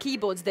showing the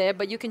keyboards there,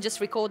 but you can just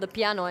record the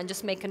piano and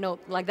just make a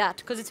note like that,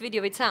 because it's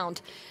video with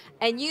sound.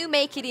 And you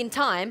make it in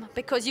time,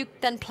 because you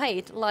then play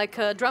it like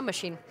a drum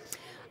machine.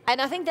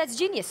 And I think that's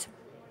genius.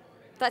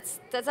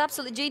 That's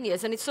absolutely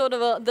genius, and it's sort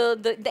of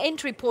the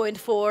entry point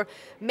for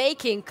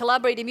making,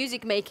 collaborative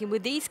music making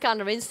with these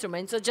kind of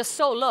instruments are just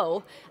so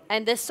low,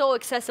 and they're so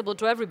accessible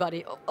to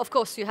everybody. Of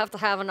course, you have to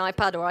have an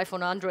iPad or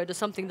iPhone or Android or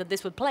something that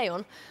this would play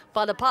on,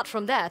 but apart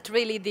from that,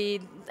 really these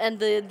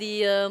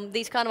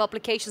kind of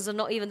applications are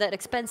not even that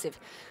expensive.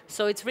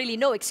 So it's really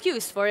no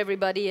excuse for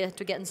everybody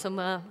to get in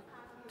some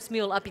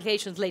small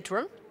applications later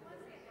on.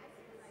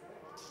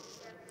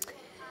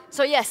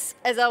 So yes,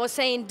 as I was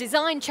saying,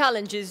 design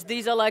challenges,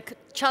 these are like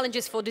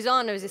challenges for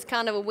designers. It's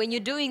kind of when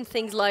you're doing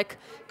things like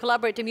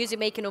collaborative music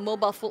making on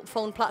mobile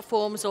phone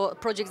platforms or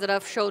projects that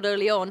I've showed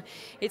early on,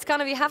 it's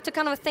kind of, you have to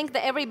kind of think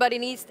that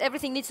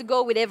everything needs to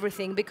go with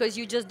everything, because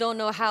you just don't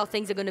know how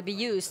things are going to be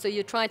used. So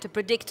you're trying to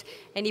predict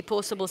any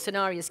possible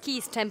scenarios,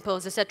 keys,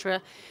 tempos,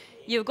 etc.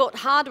 You've got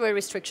hardware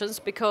restrictions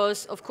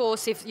because, of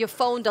course, if your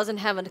phone doesn't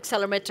have an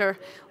accelerometer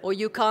or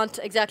you can't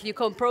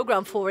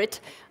program for it,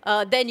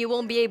 then you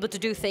won't be able to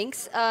do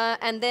things.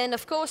 And then,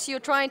 of course, you're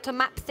trying to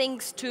map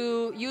things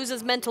to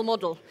users' mental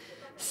model.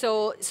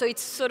 So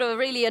it's sort of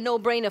really a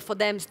no-brainer for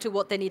them to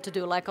what they need to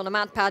do. Like on a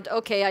MatPad,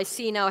 okay, I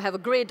see now I have a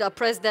grid, I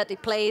press that,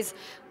 it plays.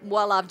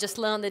 Well, I've just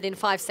learned it in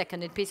 5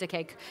 seconds, it's a piece of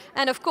cake.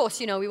 And of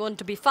course, you know, we want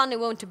to be fun, we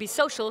want to be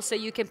social, so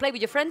you can play with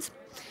your friends.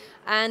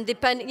 And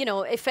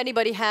if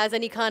anybody has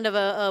any kind of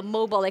a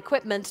mobile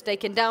equipment, they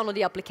can download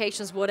the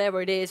applications,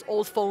 whatever it is,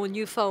 old phone,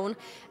 new phone,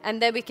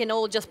 and then we can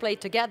all just play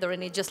together,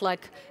 and it just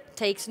like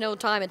takes no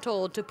time at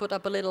all to put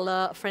up a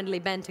little friendly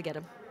band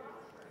together.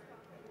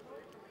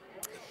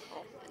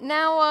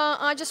 Now,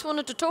 I just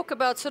wanted to talk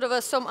about sort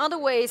of some other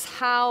ways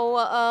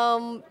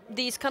how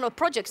these kind of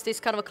projects,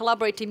 these kind of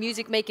collaborative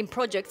music-making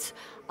projects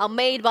are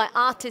made by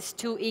artists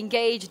to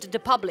engage the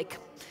public.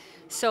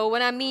 So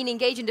when I mean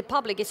engaging the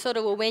public, it's sort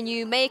of when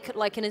you make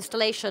like an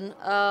installation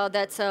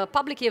that's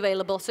publicly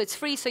available, so it's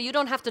free, so you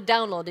don't have to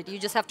download it. You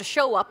just have to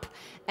show up,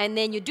 and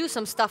then you do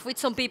some stuff with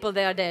some people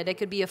that are there. They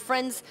could be your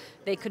friends,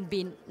 they could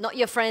be not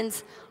your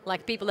friends,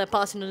 like people that are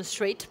passing on the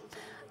street.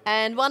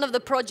 And one of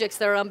the projects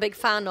that I'm a big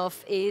fan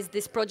of is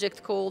this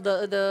project called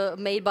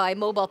made by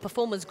Mobile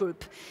Performance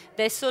Group.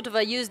 They sort of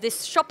use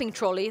this shopping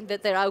trolley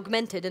that they're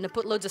augmented, and they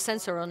put loads of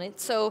sensor on it.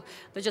 So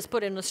they just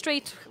put it on the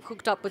street,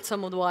 hooked up with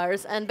some of the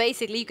wires, and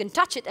basically you can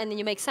touch it and then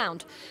you make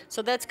sound.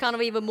 So that's kind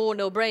of even more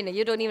no-brainer.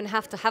 You don't even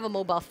have to have a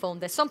mobile phone.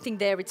 There's something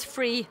there, it's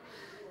free.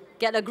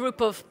 Get a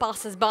group of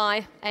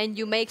passers-by and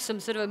you make some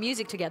sort of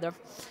music together.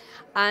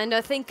 And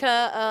I think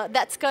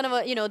that's kind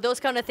of those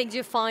kind of things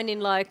you find in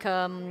like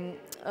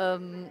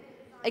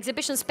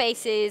exhibition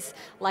spaces,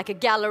 like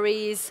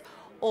galleries,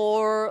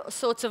 or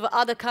sorts of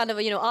other kind of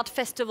art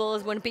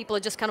festivals when people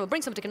just kind of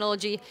bring some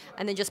technology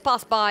and then just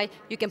pass by.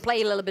 You can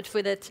play a little bit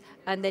with it,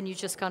 and then you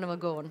just kind of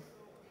go on.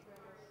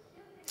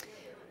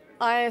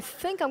 I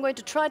think I'm going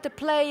to try to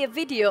play a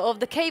video of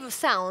the Cave of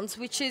Sounds,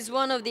 which is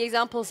one of the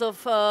examples of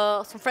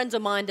some friends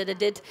of mine that I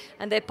did,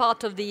 and they're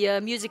part of the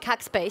Music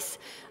Hackspace.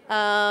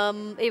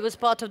 It was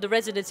part of the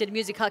residency at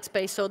Music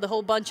Hackspace, so the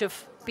whole bunch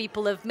of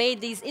people have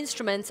made these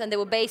instruments, and they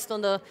were based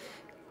on the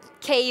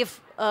cave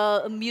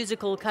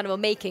musical kind of a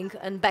making,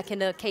 and back in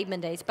the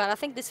caveman days. But I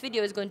think this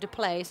video is going to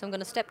play, so I'm going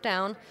to step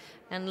down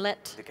and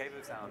let The Cave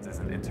of Sounds is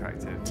an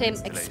interactive Tim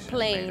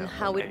explain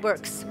how it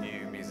works.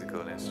 New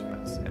musical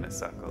instruments in a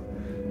circle,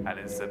 and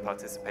it's a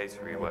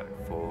participatory work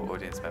for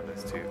audience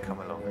members to come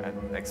along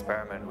and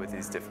experiment with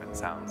these different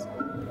sounds.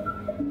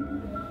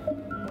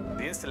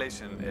 The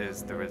installation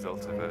is the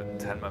result of a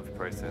 10-month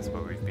process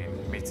where we've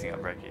been meeting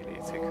up regularly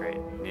to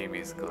create new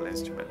musical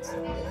instruments.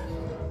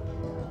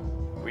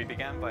 We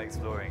began by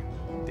exploring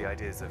the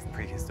ideas of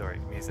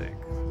prehistoric music.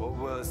 What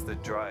was the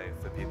drive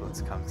for people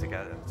to come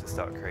together to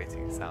start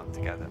creating sound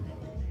together?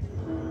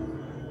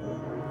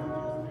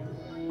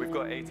 We've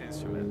got 8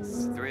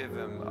 instruments. 3 of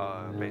them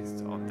are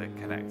based on the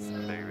connects,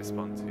 and they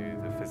respond to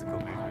the physical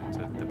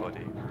movement of the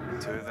body.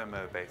 2 of them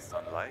are based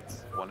on light.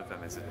 1 of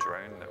them is a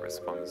drone that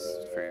responds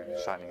through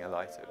shining a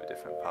light over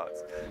different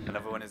parts.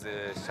 Another one is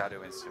a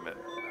shadow instrument.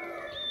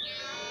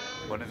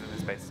 1 of them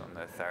is based on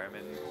the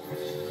theremin,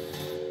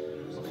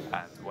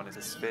 and 1 is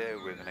a sphere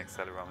with an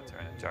accelerometer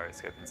and a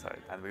gyroscope inside.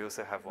 And we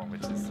also have one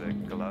which is a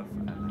glove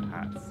and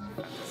hats.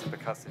 And it's a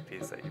percussive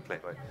piece that you play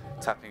by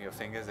tapping your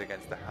fingers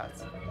against the hat.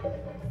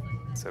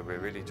 So we're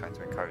really trying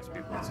to encourage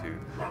people to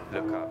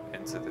look up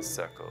into this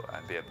circle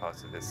and be a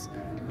part of this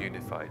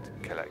unified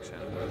collection.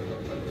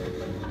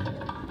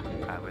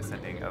 And we're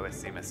sending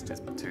OSC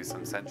messages to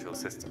some central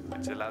system,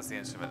 which allows the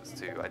instruments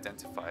to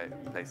identify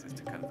places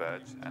to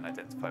converge and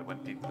identify when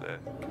people are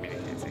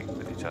communicating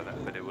with each other.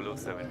 But it will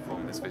also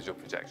inform this visual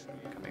projection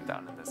coming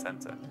down in the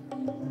center.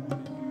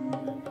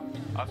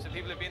 After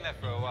people have been there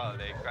for a while,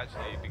 they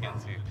gradually begin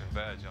to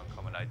converge on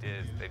common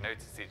ideas. They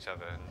notice each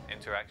other and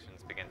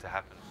interactions begin to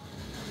happen.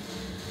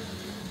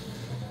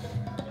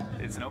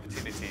 It's an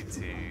opportunity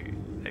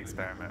to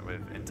experiment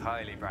with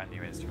entirely brand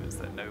new instruments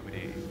that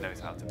nobody knows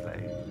how to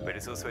play. But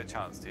it's also a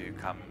chance to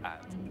come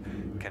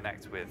and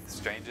connect with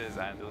strangers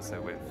and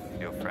also with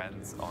your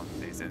friends on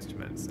these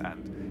instruments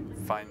and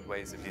find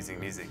ways of using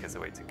music as a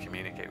way to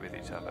communicate with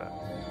each other.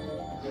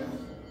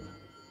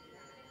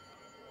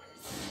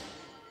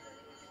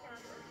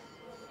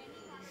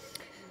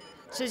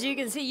 So as you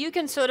can see, you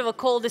can sort of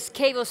call this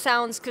cave of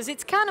sounds, because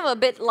it's kind of a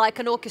bit like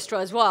an orchestra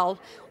as well,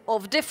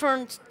 of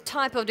different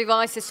type of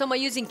devices. Some are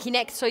using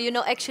Kinect, so you're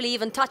not actually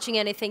even touching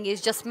anything,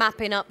 it's just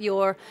mapping up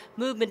your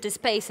movement in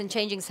space and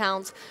changing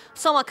sounds.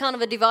 Some are kind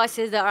of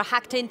devices that are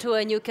hacked into,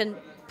 and you can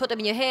put them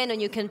in your hand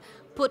and you can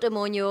put them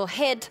on your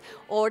head,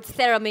 or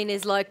theremin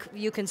is like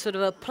you can sort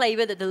of play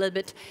with it a little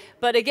bit.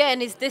 But again,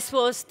 this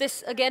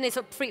again is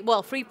a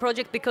free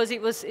project, because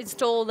it was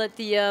installed at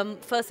the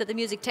first at the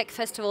Music Tech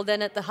Festival,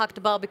 then at the Hack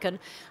the Barbican,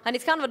 and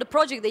it's kind of the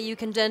project that you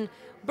can then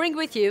bring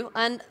with you,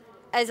 and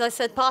as I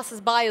said,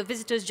 passers-by or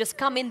visitors just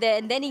come in there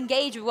and then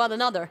engage with one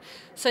another.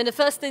 So in the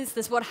first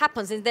instance, what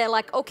happens is they're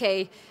like,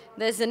 okay,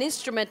 there's an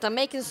instrument, I'm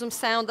making some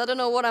sound, I don't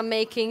know what I'm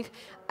making,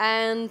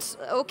 and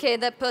okay,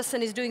 that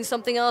person is doing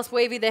something else,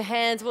 waving their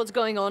hands, what's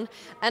going on?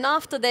 And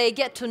after they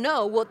get to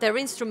know what their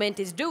instrument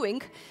is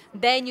doing,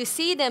 then you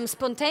see them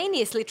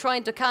spontaneously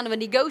trying to kind of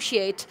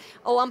negotiate,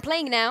 oh, I'm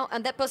playing now,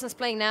 and that person's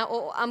playing now,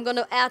 or I'm going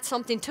to add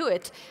something to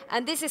it.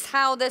 And this is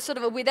how they're sort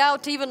of,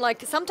 without even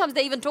like, sometimes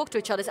they even talk to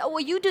each other, say, oh,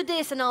 well, you do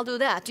this and I'll do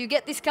that. You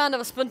get this kind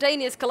of a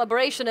spontaneous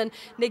collaboration and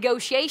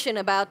negotiation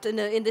about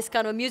in this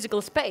kind of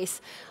musical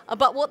space,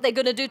 about what they're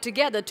going to do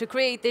together to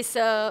create this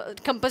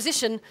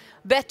composition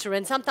better.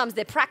 And sometimes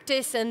they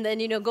practice and then,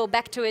 you know, go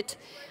back to it.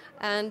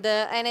 And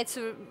it's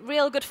a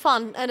real good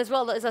fun. And as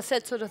well, as I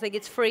said, sort of thing,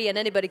 it's free and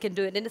anybody can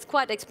do it. And it's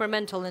quite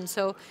experimental. And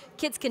so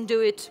kids can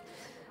do it,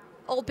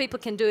 old people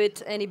can do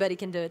it, anybody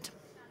can do it.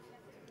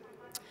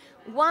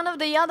 One of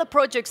the other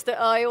projects that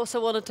I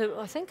also wanted to,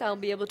 I think I'll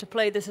be able to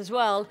play this as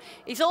well,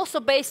 is also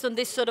based on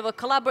this sort of a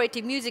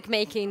collaborative music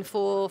making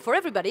for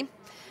everybody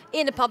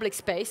in a public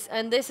space.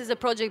 And this is a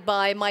project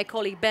by my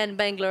colleague Ben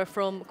Bengler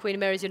from Queen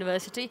Mary's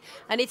University.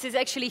 And it is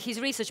actually his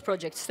research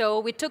project. So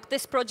we took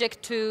this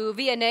project to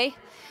VNA,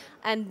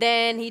 and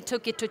then he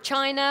took it to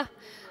China,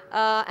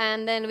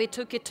 and then we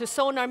took it to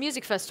Sonar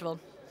Music Festival.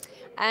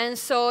 And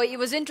so it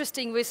was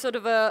interesting, we sort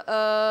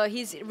of,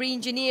 he's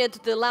re-engineered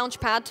the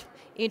Launchpad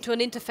into an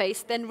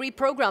interface, then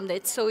reprogrammed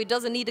it so it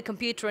doesn't need a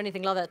computer or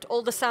anything like that.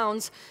 All the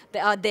sounds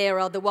that are there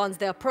are the ones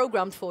that are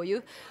programmed for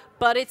you.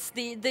 But it's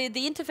the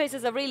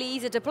interfaces are really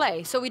easy to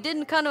play. So we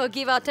didn't kind of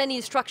give out any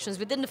instructions.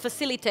 We didn't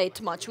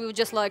facilitate much. We were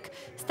just like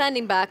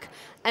standing back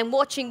and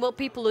watching what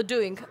people are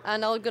doing.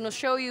 And I'm going to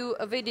show you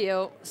a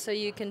video so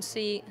you can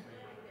see.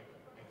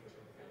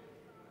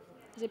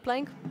 Is it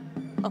playing?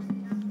 Oh.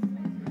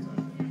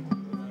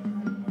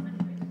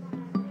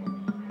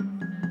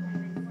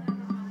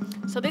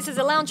 So this is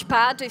a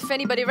Launchpad. If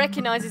anybody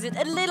recognizes it,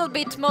 a little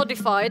bit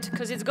modified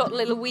because it's got a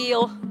little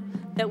wheel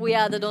that we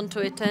added onto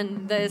it,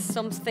 and there's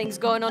some things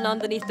going on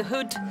underneath the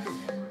hood.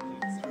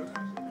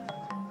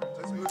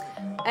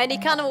 And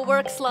it kind of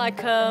works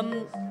like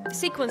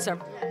sequencer.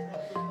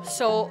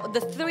 So the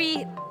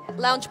 3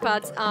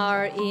 Launchpads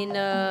are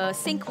in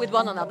sync with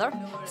one another.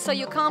 So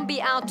you can't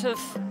be out of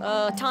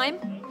time,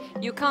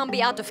 you can't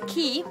be out of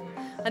key,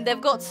 and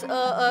they've got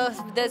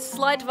there's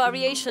slight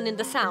variation in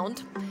the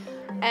sound.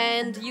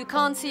 And you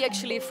can't see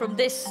actually from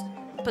this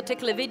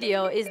particular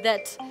video is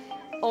that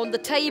on the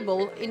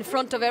table in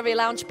front of every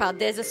Launchpad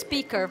there's a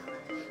speaker,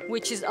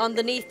 which is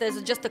underneath,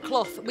 there's just a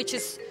cloth which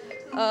is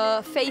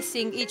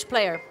facing each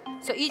player.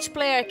 So each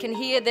player can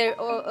hear their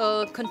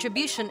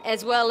contribution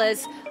as well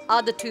as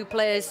other 2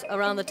 players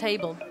around the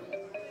table.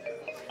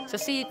 So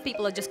see,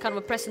 people are just kind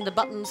of pressing the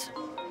buttons.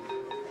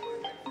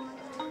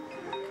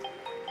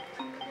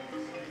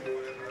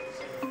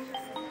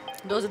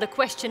 Those are the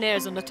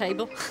questionnaires on the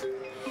table.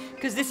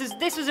 Because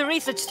this was a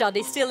research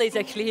study, still is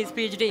actually his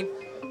PhD.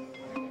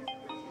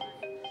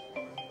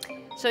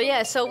 So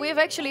yeah, so we've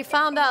actually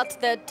found out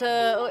that,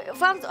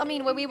 I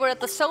mean, when we were at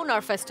the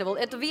Sonar Festival,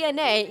 at the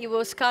VNA, it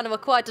was kind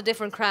of quite a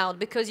different crowd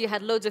because you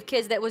had loads of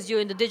kids. That was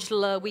during the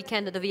digital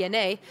weekend at the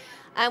VNA.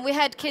 And we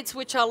had kids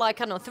which are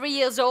like, I don't know, 3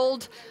 years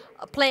old,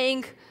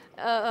 playing.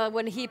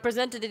 When he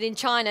presented it in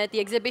China at the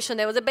exhibition,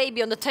 there was a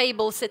baby on the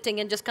table sitting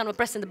and just kind of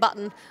pressing the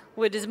button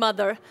with his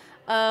mother.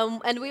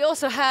 And we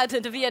also had,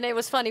 the VNA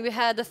was funny, we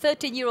had a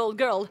 13-year-old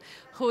girl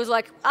who was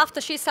like,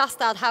 after she sussed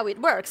out how it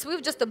works, we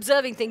were just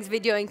observing things,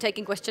 videoing,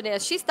 taking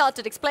questionnaires. She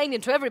started explaining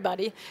to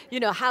everybody, you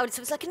know, how it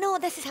was like, no,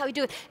 this is how you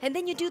do it. And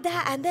then you do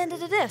that, and then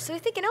da-da-da. So we're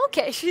thinking,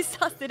 okay, she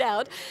sussed it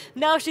out.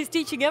 Now she's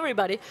teaching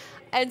everybody.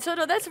 And so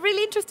no, that's a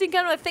really interesting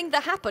kind of thing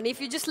that happen. If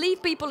you just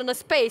leave people in a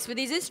space with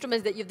these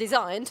instruments that you've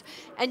designed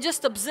and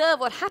just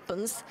observe what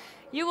happens,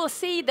 you will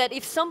see that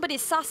if somebody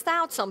sussed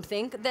out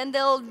something, then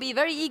they'll be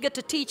very eager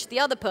to teach the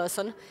other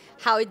person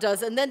how it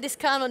does. And then this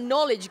kind of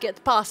knowledge gets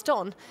passed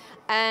on.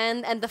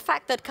 And the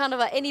fact that kind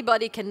of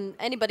anybody can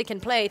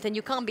play it and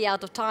you can't be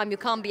out of time, you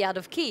can't be out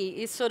of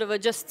key is sort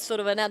of just sort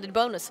of an added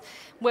bonus.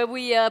 Where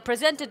we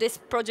presented this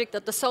project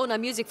at the Sonar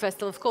Music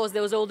Festival, of course,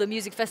 there was all the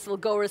music festival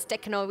goers,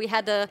 techno. We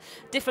had a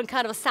different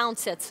kind of a sound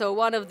set. So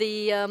one of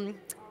the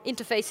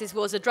interfaces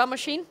was a drum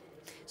machine.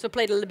 So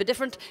played a little bit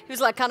different. It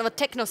was like kind of a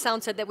techno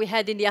sound set that we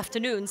had in the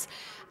afternoons.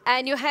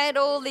 And you had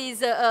all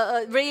these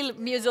real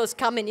musos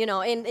coming, you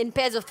know, in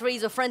pairs of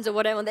threes or friends or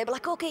whatever. And they were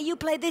like, okay, you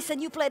play this and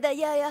you play that,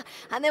 yeah, yeah.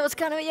 And there was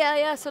kind of, yeah,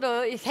 yeah, sort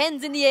of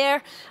hands in the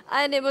air.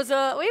 And it was,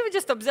 we were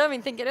just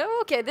observing, thinking, oh,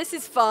 okay, this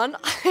is fun.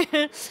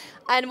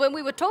 And when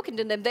we were talking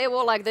to them, they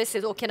were like, this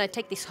is, oh, can I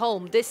take this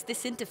home? This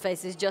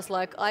interface is just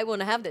like, I want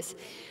to have this.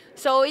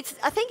 So I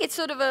think it's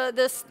sort of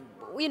this,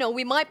 you know,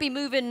 we might be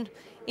moving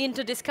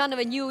into this kind of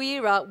a new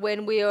era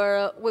when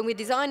we're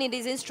designing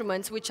these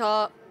instruments which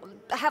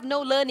have no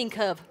learning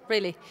curve,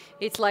 really.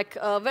 It's like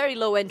a very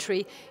low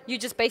entry. You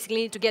just basically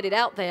need to get it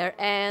out there,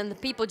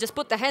 and people just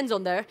put their hands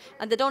on there,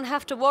 and they don't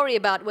have to worry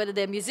about whether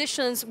they're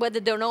musicians, whether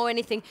they know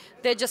anything.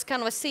 They just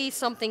kind of see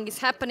something is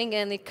happening,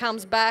 and it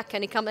comes back,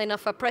 and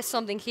if I press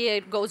something here,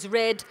 it goes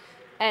red,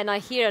 and I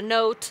hear a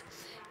note.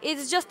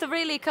 It's just a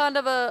really kind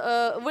of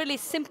a really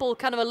simple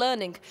kind of a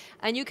learning,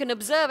 and you can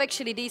observe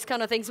actually these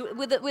kind of things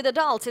with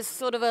adults. It's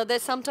sort of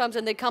there's sometimes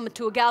when they come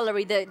to a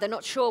gallery, they're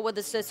not sure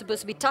whether they're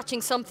supposed to be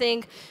touching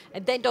something,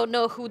 and they don't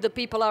know who the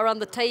people are around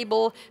the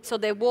table, so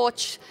they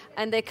watch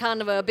and they're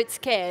kind of a bit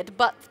scared.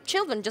 But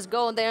children just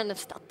go in there and they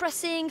start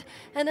pressing,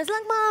 and it's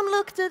like, Mom,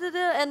 look, da, da,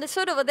 da, and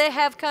they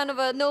have kind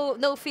of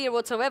no fear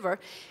whatsoever.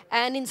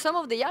 And in some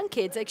of the young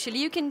kids, actually,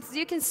 you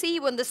can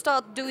see when they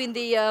start doing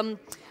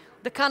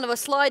the kind of a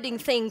sliding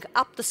thing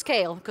up the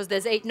scale, because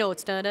there's 8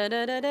 notes, da, da,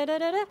 da, da, da, da,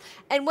 da.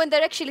 And when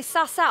they're actually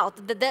suss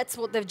out that that's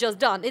what they've just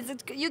done,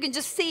 you can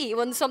just see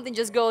when something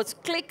just goes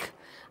click,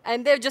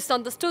 and they've just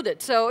understood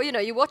it. So, you know,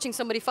 you're watching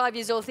somebody 5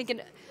 years old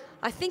thinking,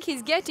 I think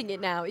he's getting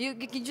it now. You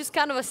can just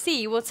kind of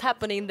see what's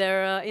happening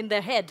in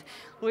their head,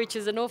 which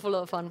is an awful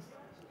lot of fun.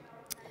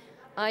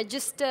 I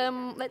just,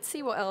 let's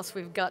see what else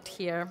we've got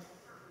here.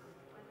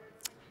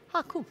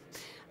 Ah, cool.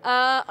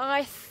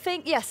 I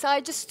think, yes,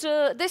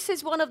 this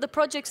is one of the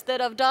projects that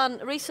I've done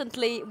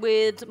recently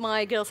with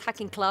my girls'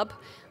 hacking club,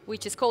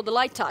 which is called the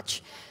Light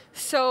Touch.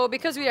 So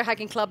because we are a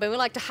hacking club and we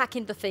like to hack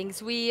into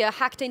things, we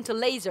hacked into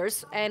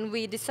lasers, and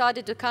we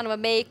decided to kind of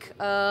make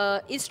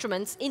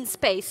instruments in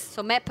space,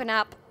 so mapping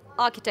up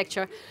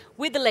architecture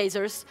with the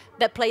lasers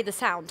that play the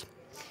sound.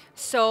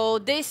 So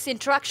this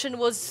interaction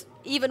was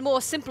even more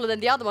simpler than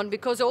the other one,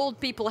 because all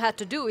people had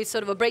to do is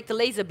sort of break the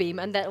laser beam,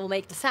 and that will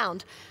make the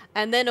sound.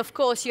 And then, of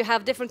course, you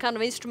have different kind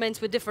of instruments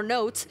with different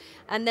notes,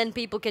 and then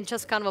people can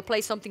just kind of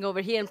play something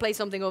over here and play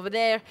something over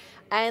there.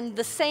 And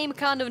the same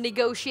kind of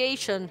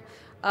negotiation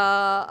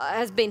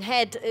has been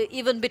had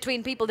even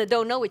between people that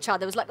don't know each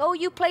other. It was like, oh,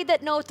 you played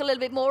that note a little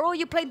bit more, oh,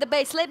 you played the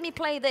bass, let me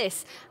play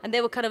this. And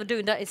they were kind of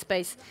doing that in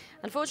space.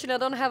 Unfortunately, I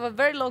don't have a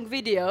very long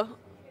video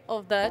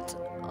of that.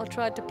 I'll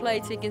try to play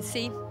it so you can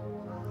see.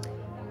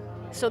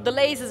 So the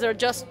lasers are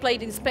just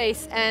played in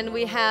space, and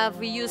we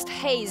used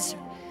haze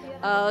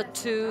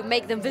to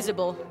make them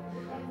visible.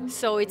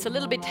 So it's a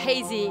little bit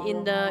hazy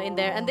in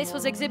there. And this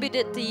was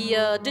exhibited at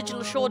the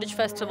Digital Shortage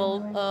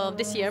Festival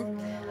this year.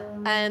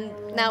 And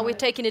now we're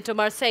taking it to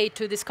Marseille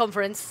to this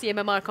conference,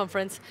 CMMR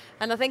conference.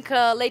 And I think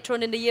later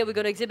on in the year we're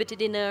going to exhibit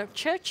it in a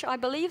church, I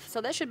believe.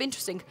 So that should be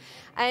interesting.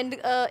 And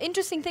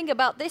interesting thing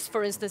about this,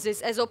 for instance,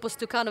 is as opposed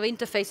to kind of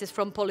interfaces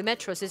from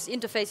Polymetros, is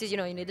interfaces, you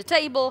know, you need a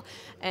table,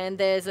 and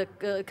there's a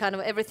kind of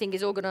everything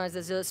is organized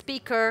as a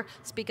speaker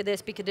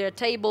there,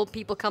 table,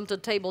 people come to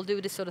the table, do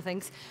this sort of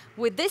things.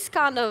 With this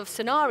kind of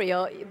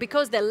scenario,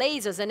 because they're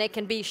lasers and they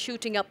can be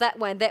shooting up that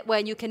way,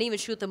 and you can even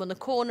shoot them on the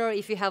corner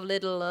if you have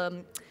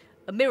little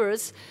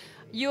mirrors,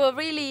 you are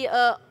really,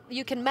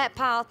 you can map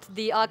out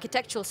the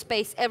architectural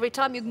space. Every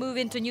time you move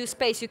into new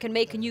space, you can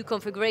make a new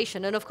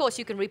configuration. And of course,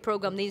 you can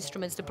reprogram the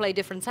instruments to play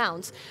different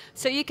sounds.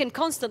 So you can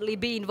constantly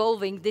be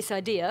involving this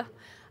idea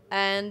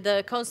and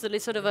constantly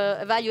sort of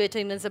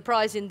evaluating and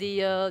surprising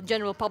the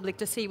general public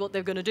to see what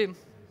they're going to do.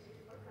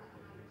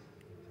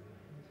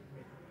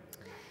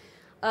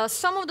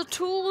 Some of the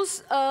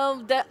tools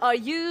that are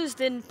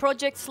used in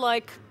projects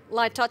like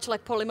Light Touch,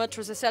 like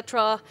Polymetros,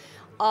 etc.,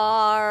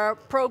 are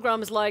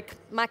programs like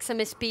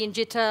MaxMSP and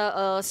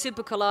Jitter,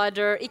 Super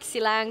Collider,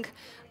 Xilang.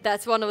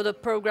 That's one of the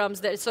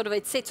programs that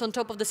it sits on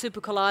top of the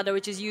Super Collider,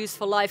 which is used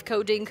for live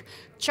coding.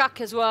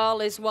 Chuck as well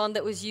is one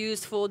that was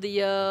used for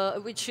the,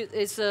 which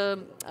is,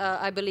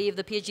 I believe,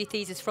 the PhD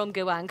thesis from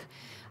Goang.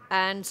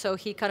 And so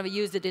he kind of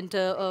used it into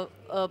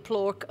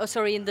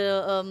in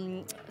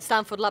the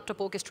Stanford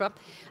Laptop Orchestra.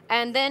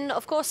 And then,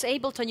 of course,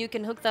 Ableton, you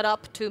can hook that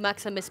up to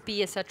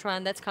MaxMSP, etc.,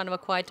 and that's kind of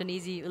quite an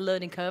easy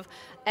learning curve.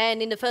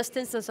 And in the first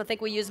instance, I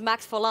think we used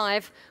Max for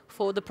Live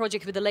for the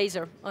project with the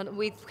laser. And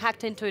we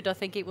hacked into it, I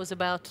think it was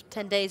about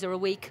 10 days or a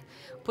week,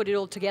 put it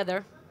all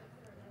together.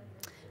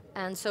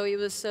 And so it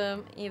was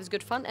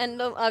good fun.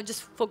 And I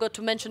just forgot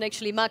to mention,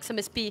 actually,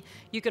 MaxMSP,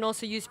 you can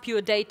also use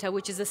Pure Data,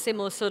 which is a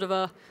similar sort of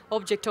a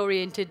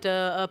object-oriented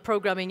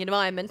programming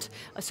environment.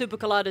 Super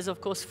Collider is, of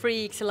course,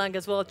 free. Xilang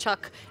as well.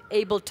 Chuck,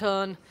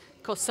 Ableton,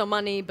 costs some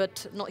money,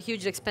 but not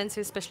hugely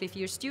expensive, especially if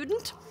you're a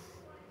student.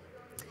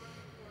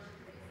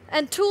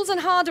 And tools and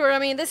hardware, I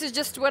mean, this is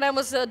just when I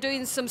was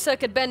doing some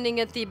circuit bending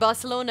at the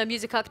Barcelona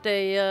Music Hack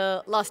Day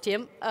last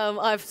year.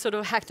 I've sort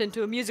of hacked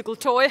into a musical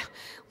toy,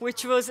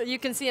 which was, you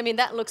can see, I mean,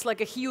 that looks like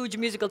a huge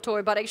musical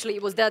toy, but actually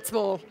it was that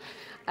small.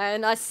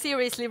 And I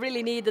seriously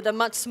really needed a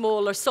much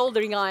smaller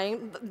soldering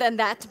iron than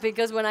that,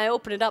 because when I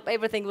opened it up,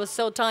 everything was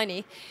so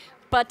tiny.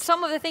 But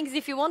some of the things,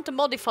 if you want to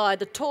modify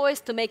the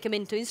toys to make them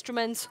into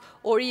instruments,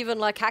 or even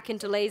like hack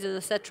into lasers,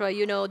 etc.,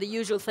 you know, the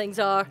usual things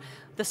are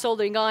the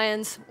soldering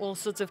irons, all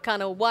sorts of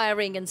kind of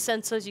wiring and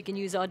sensors. You can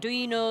use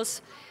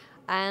Arduinos,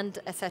 and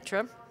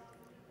etc.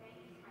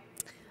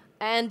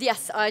 And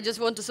yes, I just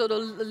want to sort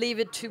of leave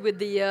it with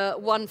the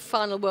one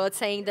final word,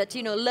 saying that,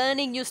 you know,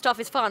 learning new stuff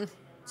is fun.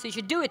 So you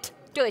should do it.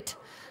 Do it.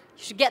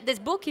 You should get this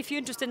book if you're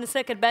interested in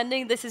circuit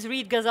bending. This is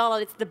Reed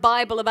Ghazala. It's the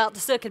Bible about the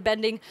circuit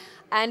bending.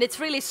 And it's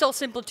really so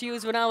simple to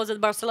use. When I was at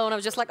Barcelona, I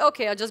was just like,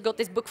 OK, I just got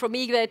this book from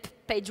eBay,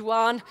 page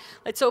 1.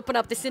 Let's open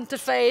up this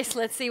interface.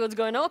 Let's see what's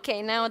going on.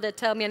 OK, now they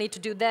tell me I need to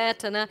do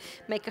that. And I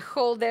make a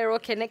hole there.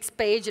 OK, next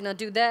page. And I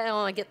do that. Oh,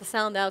 I get the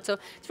sound out. So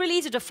it's really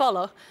easy to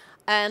follow.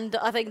 And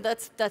I think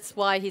that's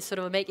why he sort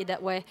of make it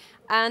that way.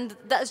 And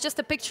that's just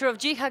a picture of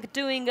GHAC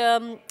doing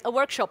a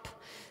workshop.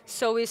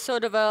 So we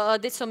sort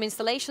of did some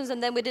installations,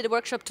 and then we did a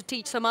workshop to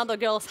teach some other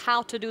girls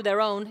how to do their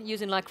own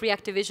using like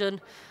Reactive Vision,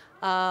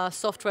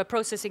 software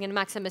processing, and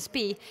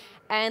MaxMSP.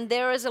 And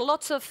there is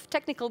lots of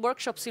technical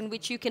workshops in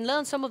which you can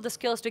learn some of the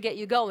skills to get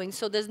you going.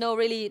 So there's no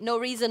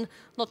reason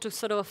not to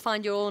sort of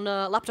find your own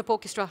laptop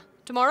orchestra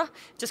tomorrow.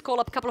 Just call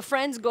up a couple of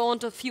friends, go on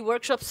to a few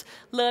workshops,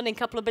 learn a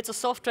couple of bits of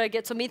software,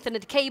 get some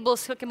Ethernet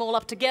cables, hook them all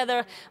up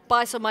together,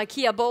 buy some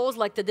IKEA balls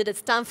like they did at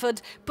Stanford,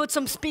 put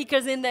some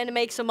speakers in there and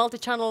make some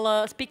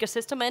multi-channel speaker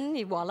system,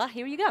 and voila,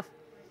 here you go.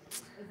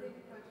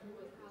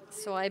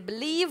 So I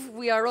believe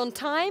we are on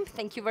time.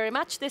 Thank you very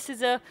much. This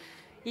is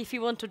if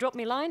you want to drop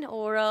me a line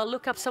or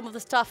look up some of the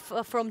stuff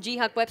from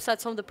GHAC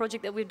website, some of the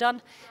project that we've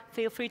done,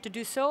 feel free to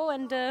do so.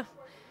 And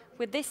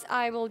with this,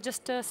 I will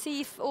just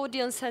see if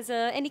audience has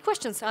any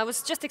questions. I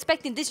was just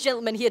expecting this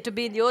gentleman here to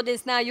be in the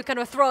audience. Now you're kind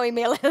of throwing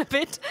me a little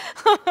bit.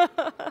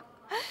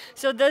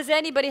 So does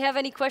anybody have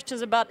any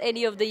questions about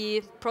any of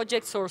the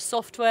projects or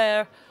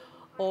software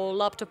or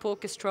laptop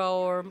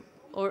orchestra,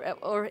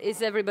 or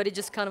is everybody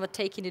just kind of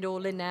taking it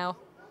all in now?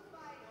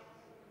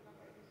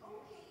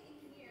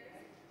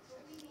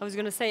 I was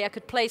going to say I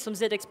could play some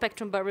ZX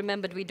Spectrum, but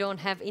remembered we don't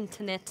have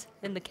internet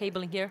in the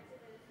cabling here.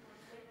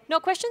 No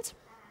questions?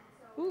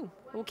 Ooh,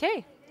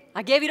 okay.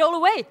 I gave it all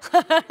away.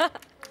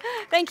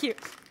 Thank you.